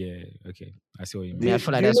 necessarily, yeah. Okay. I see what you I mean. mean, I Do, feel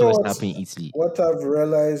do like you that's know what's happening in Italy. what I've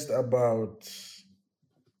realized about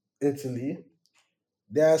Italy?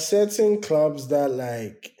 There are certain clubs that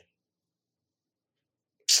like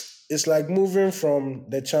it's like moving from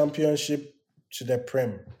the championship to the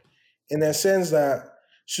Prem. In a sense that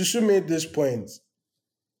Susu made this point.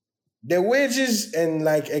 The wages and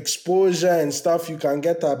like exposure and stuff you can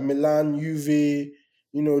get at Milan, Juve,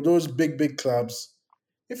 those big clubs.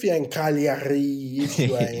 If you're in Cagliari, if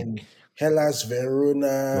you are in Hellas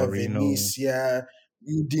Verona, Torino. Venezia,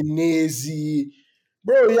 Udinese,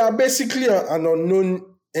 bro, you are basically an unknown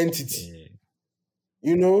entity.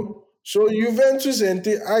 Yeah. So Juventus and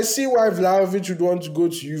I see why Vlahovic would want to go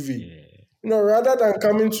to Juve. Yeah. Rather than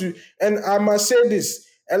coming to, and I must say this,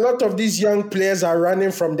 a lot of these young players are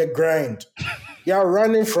running from the grind. They are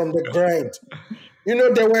running from the grind.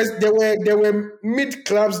 There were mid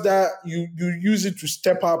clubs that you use it to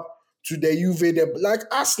step up to the Juve, like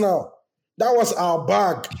us now. That was our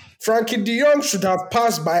bag. Frankie De Jong should have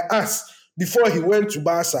passed by us before he went to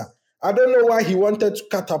Barca. I don't know why he wanted to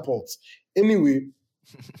catapult. Anyway,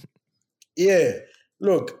 yeah.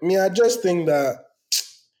 Look, me, I just think that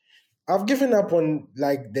I've given up on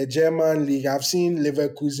like the German league. I've seen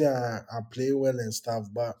Leverkusen are play well and stuff,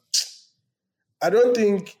 but I don't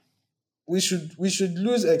think we should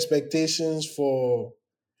lose expectations for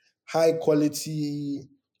high quality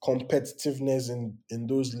competitiveness in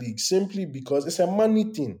those leagues simply because it's a money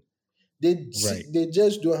thing. Right. They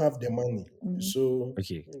just don't have the money. Mm. So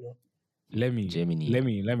Okay. Let me Germany. let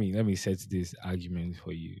me let me let me set this argument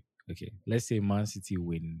for you. Okay. Let's say Man City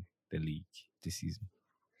win the league this season.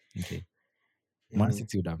 Okay. Man mhm.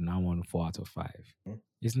 City would have now won 4 out of 5.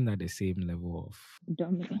 Isn't that the same level of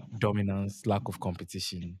Dominant. dominance, lack of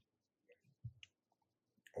competition?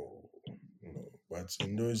 Oh, no. But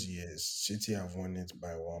in those years, City have won it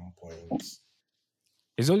by 1 point.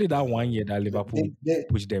 It's only that one year that They, Liverpool they,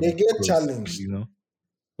 pushed they them get close, challenged.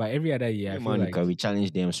 But every other year, I Hey feel man, you like, can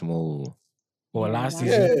challenge them small. or Yeah, last last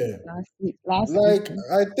season, Yeah. last Like season.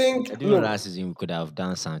 I think, I didn't know last look, season we could have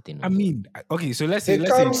done something. I mean, okay, so let's say it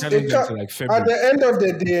let's say comes challenge it them co- to like at February. the end of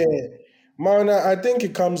the day, Mauna, I think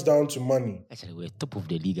it comes down to money. Actually, we're top of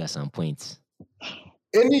the league at some point.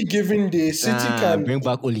 Any given day, City can. Bring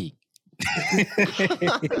back Oli.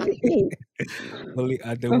 Please, Only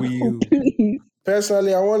at the wheel. please.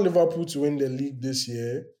 Personally, I want Liverpool to win the league this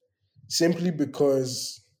year simply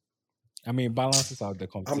because I mean, balances out the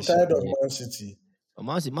I'm competition. tired of Yeah. Man City.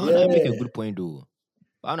 Man, I make a Yeah, good point though.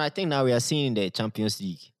 But I think now we are seeing the Champions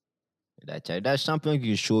League. That Champions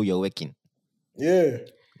League show you're working. yeah.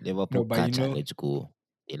 Liverpool No, but catch Atletico.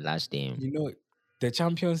 They lash them. the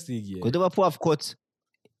Champions League, yeah. Because Liverpool have caught.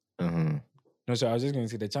 Uh-huh. No, so I was just going to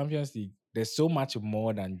say the Champions League. There's so much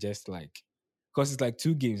more than just like, because it's like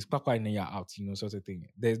 2 games, Papa and then you're out, sort of thing.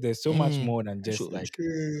 There's so much Eh, more than just sure. like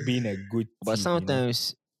being a good But team.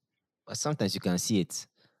 sometimes you can see it.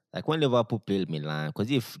 Like when Liverpool played Milan, because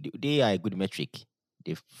if they are a good metric,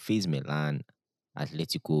 they face Milan,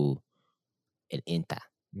 Atletico, and Inter,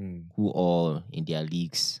 Mm, who all in their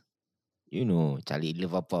leagues, Charlie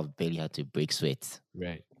Liverpool have barely had to break sweat.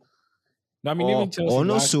 right. No, I mean, even Chelsea Or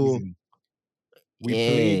not last so, season, we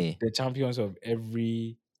played yeah. the champions of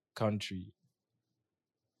every country.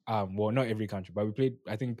 Well, not every country, but we played.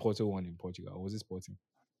 I think Porto won in Portugal. Was it Sporting?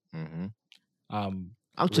 Mm-hmm. Real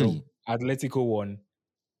Actually, Atletico won.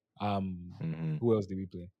 mm-hmm. Who else did we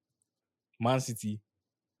play? Man City.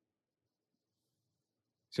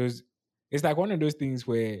 So it's like one of those things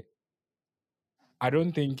where I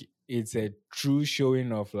don't think it's a true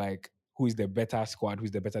showing of like who is the better squad,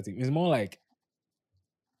 who's the better team. It's more like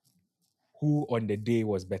who on the day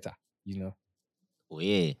was better. Oh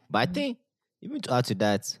yeah. But I think even to add to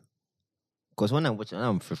that, because when I'm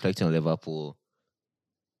reflecting on Liverpool,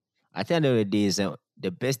 at the end of the day, is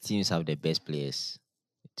the best teams have the best players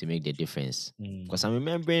to make the difference. Because I'm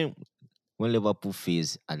remembering when Liverpool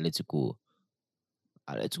faced Atletico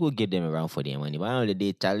gave them around for their money. But at the end of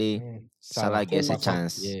the day, Charlie Salah gets a Quality.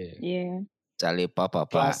 chance. Yeah. Yeah. Charlie Papa.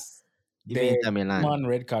 Plus Even the Inter Milan. man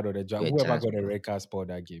red card or the Get a whoever chance, got a bro. red card spoiled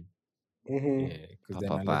that game. Mm-hmm. Yeah, because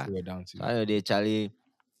then unless Papa. we were down So to I know they Charlie.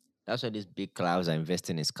 That's why these big clubs are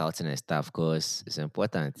investing in scouting and stuff because it's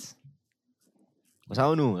important. Because I yeah.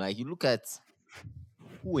 don't know, like you look at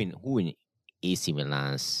who in AC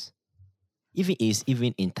Milan's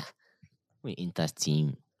even Inter, who in Inter's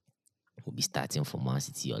team will be starting for Man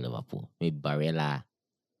City or Liverpool. Maybe Barella,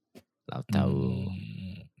 Lautaro.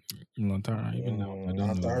 Mm, Lontara, even now, I don't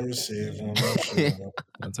After know. you save, I'm not sure.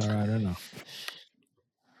 Lontara, I don't know.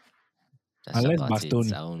 That's Unless about it.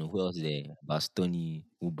 Bastoni. I don't know who else there. Bastoni,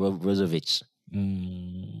 Brozovic.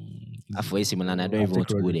 For AC Milan, I don't I'll even take want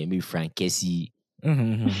to go Rodri. there. Maybe Frank Kessie.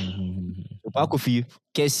 Mhm. Kofi,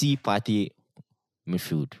 Kessie, Party,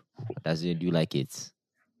 midfield. Does it? Do you like it?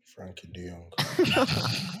 Frankie de Jong.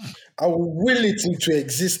 I will will it into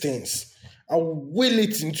existence. I will will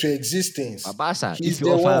it into But existence. Barca, He's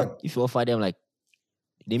the one. if you offer them like,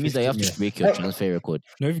 it means that you 50 have to mil. break your Uh, transfer record.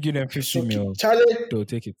 No, if you give them 50 so mil, Charlie, they'll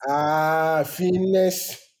take it.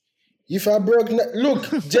 finesse. If I broke, look,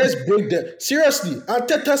 just break the. Seriously,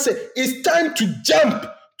 Arteta said it's time to jump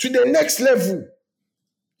to the next level.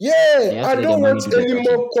 They Yeah, have I to let their don't money want do the any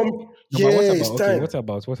talking. more. No, but what Yeah, about it's okay? time.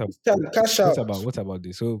 It's time. Cash out. What about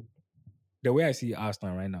this? So the way I see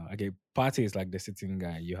Arsenal right now, okay, Partey is like the sitting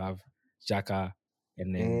guy. You have Xhaka,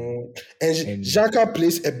 and then And and Xhaka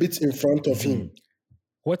plays a bit in front of mhm. him.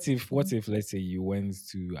 What if let's say you went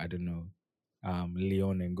to I don't know,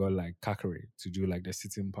 Leon and got like Kakare to do like the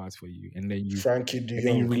sitting part for you, Frankie de and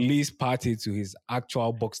then you Jong. release Partey to his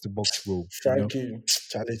actual box to box role. Frankie,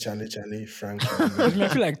 Charlie, Frankie de Because Jong. I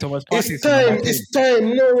feel like Thomas Partey It's is number time. 10, It's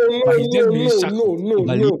time. No, but no, he's no, just being no, shackled. no, no,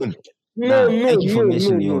 But no, Leon, no, now no, thank you for no, no,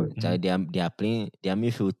 mentioning no. Leon. Charlie, they are playing their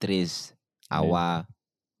midfield threes. Yeah. Awa,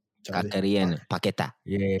 Charlie, Kakari and Paqueta.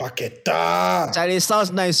 Yeah. Paqueta. Charlie, it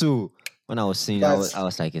sounds nice. So when I was seeing, But I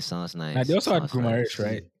was like, it sounds Now they nice. It also had sounds Gumaresh, nice.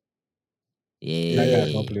 right? see, That guy has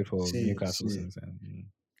yeah, not Yeah. played for Newcastle see, since then.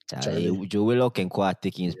 Charlie, Charlie. Joe Willock and Kwa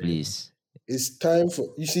taking his Yeah. place. It's time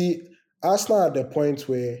for you see Arsenal at the point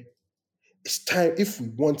where it's time if we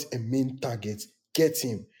want a main target, get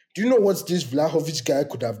him. Do you know what this Vlahovic guy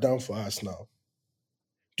could have done for us now?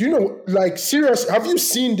 Do you know, like, serious? Have you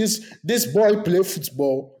seen this boy play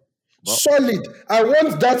football? But Solid. I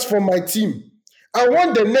want that for my team. I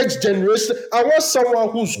want the next generation. I want someone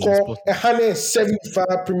who Oh, it's score possible.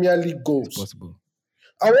 175 Premier League It's goals. possible.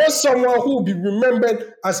 I want someone who will be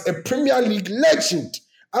remembered as a Premier League legend.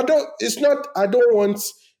 I don't. It's not. I don't want.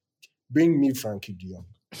 Bring me Frankie de Jong.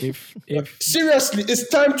 If Seriously, it's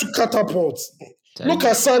time to catapult. Look Charlie,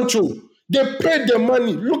 at Sancho. They paid the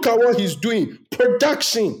money. Look at what he's doing.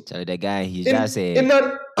 Production. Charlie, the guy, he's just In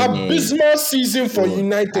an in a abysmal season for bro.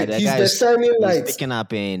 United, The he's guy the shining he's light. picking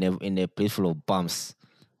up in a place full of bumps.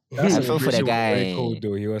 that I feel for the celebration was very guy. cold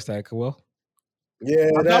though. He was like, well, Yeah,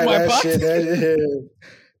 I've done my that part. shit.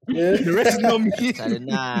 The rest is Yeah. not me. Charlie,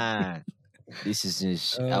 nah.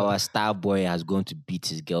 Our star boy has gone to beat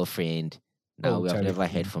his girlfriend. Now we have Charlie never Queen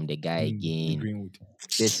heard from the guy in again. Greenwood.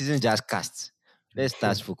 The season just cast. Let's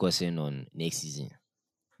start focusing on next season.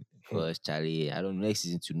 Because Charlie, I don't know, next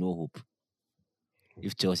season to no hope.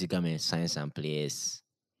 If Chelsea come and sign some players,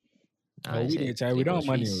 now Oh, it's we a did, Charlie. three We don't have horse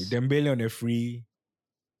money. race. Dembele on a free.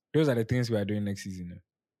 Those are the things we are doing next season.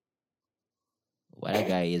 What that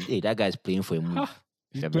guy is, that guy is playing for a move. Ha!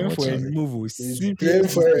 He's If I've been playing for a watching. move. He's CPS playing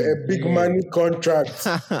for system. a big Yeah. money contract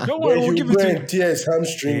Don't where worry, we'll he'll give it go to you. and tear his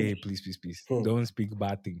hamstring. Hey, please. Hmm. Don't speak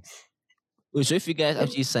bad things. Oh, so if you guys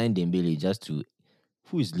actually signed Dembele just to,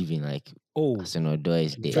 who is leaving? Like Oh, Arsenal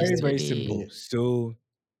is there very, very yesterday. simple. So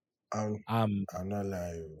I'm not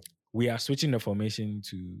lying. we are switching the formation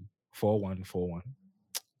to 4-1-4-1.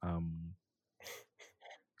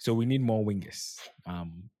 So we need more wingers.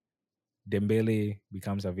 Dembele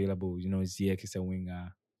becomes available. You know, Ziyech is a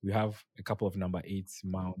winger. We have a couple of number eights.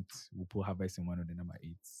 Mount. We'll put Havertz in one of the number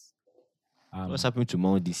eights. What's happening to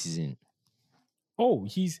Mount this season? Oh,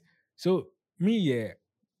 he's so me. Yeah,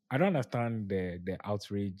 I don't understand the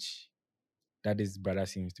outrage that this brother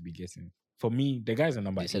seems to be getting. For me, the guy's a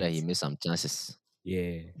number They said that he eight. missed some chances.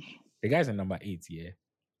 Yeah, the guy's a number eight. Yeah,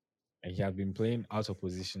 and he has been playing out of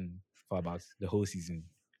position for about the whole season.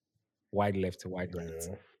 Wide left, wide right.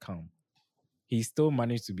 Yeah. Calm. He still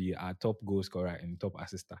managed to be our top goal scorer and top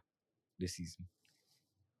assister this season.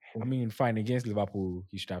 I mean, fine, against Liverpool,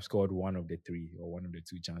 he should have scored one of the three or one of the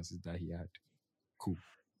two chances that he had. Cool.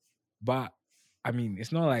 But, I mean,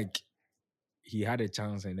 it's not like he had a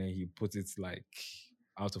chance and then he put it like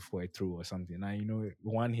out of for a throw or something. Now, you know,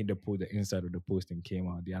 one hit the inside of the post and came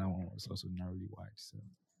out. The other one was also narrowly wide. So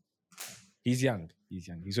he's young.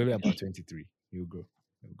 He's only about 23. He'll grow.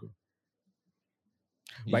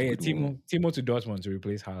 He's But yeah, a good one. Timo to Dortmund to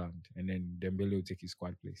replace Haaland, and then Dembele will take his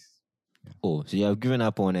squad place. Oh, so you have given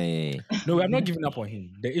up on a. No, we have not given up on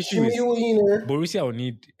him. The issue Jimmy is Wiener. Borussia will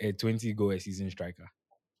need a 20 goal a season striker,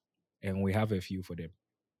 and we have a few for them.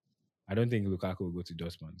 I don't think Lukaku will go to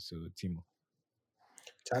Dortmund. So Timo.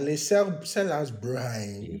 Charlie, sell us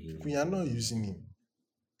Brian. We are not using him.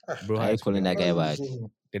 Bro Are you has calling We are that not guy back? using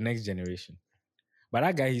him. the next generation. But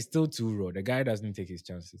that guy, he's still too raw. The guy doesn't take his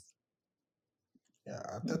chances. Yeah,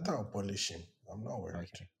 Ateta will polish him. I'm not worried.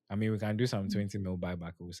 Okay. I mean, we can do some 20 mil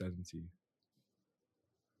buyback. We'll sell him to you.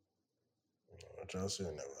 Chelsea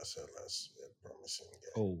will never sell us a promising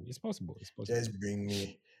guy. Oh, it's possible. It's possible.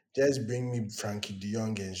 Just bring me Frankie De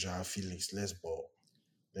Jong and Joao Felix. Let's ball.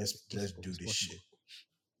 Let's do It's this possible. shit.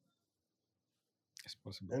 It's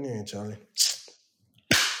possible. Anyway, Charlie.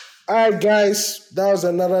 All right, guys, that was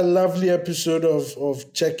another lovely episode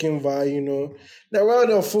of Checking VAR. The world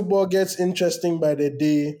of football gets interesting by the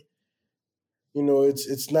day.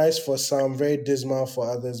 It's nice for some, very dismal for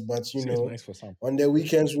others. But So it's nice for some. on the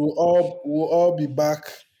weekends we'll all be back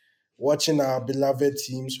watching our beloved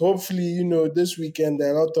teams. Hopefully, this weekend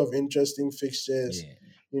there are a lot of interesting fixtures. Yeah.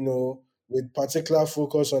 With particular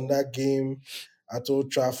focus on that game at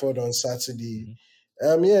Old Trafford on Saturday.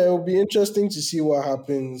 Mm-hmm. It'll be interesting to see what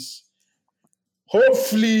happens.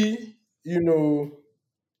 Hopefully, I don't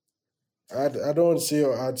want to say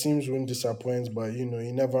our teams won't disappoint, but you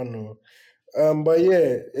never know. But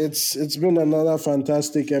yeah, it's been another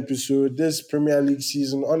fantastic episode. This Premier League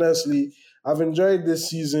season, honestly, I've enjoyed this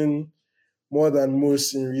season more than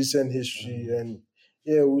most in recent history, and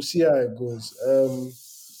yeah, we'll see how it goes.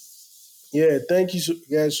 Thank you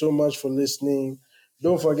guys so much for listening.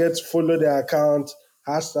 Don't forget to follow the account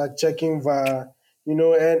 #checking VAR.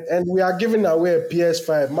 And we are giving away a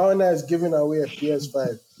PS5. Mauna is giving away a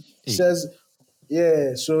PS5. He says,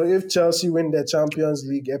 yeah, so if Chelsea win the Champions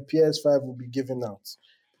League, a PS5 will be given out.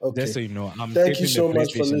 Okay. Just so you know, I'm Thank you taping so the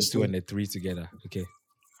much for PlayStation 2 listening. and the 3 together. Okay.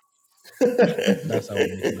 That's how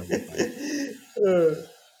we're making number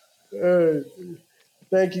 5.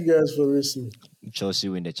 Thank you guys for listening. Chelsea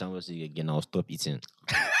win the Champions League again. I'll stop eating.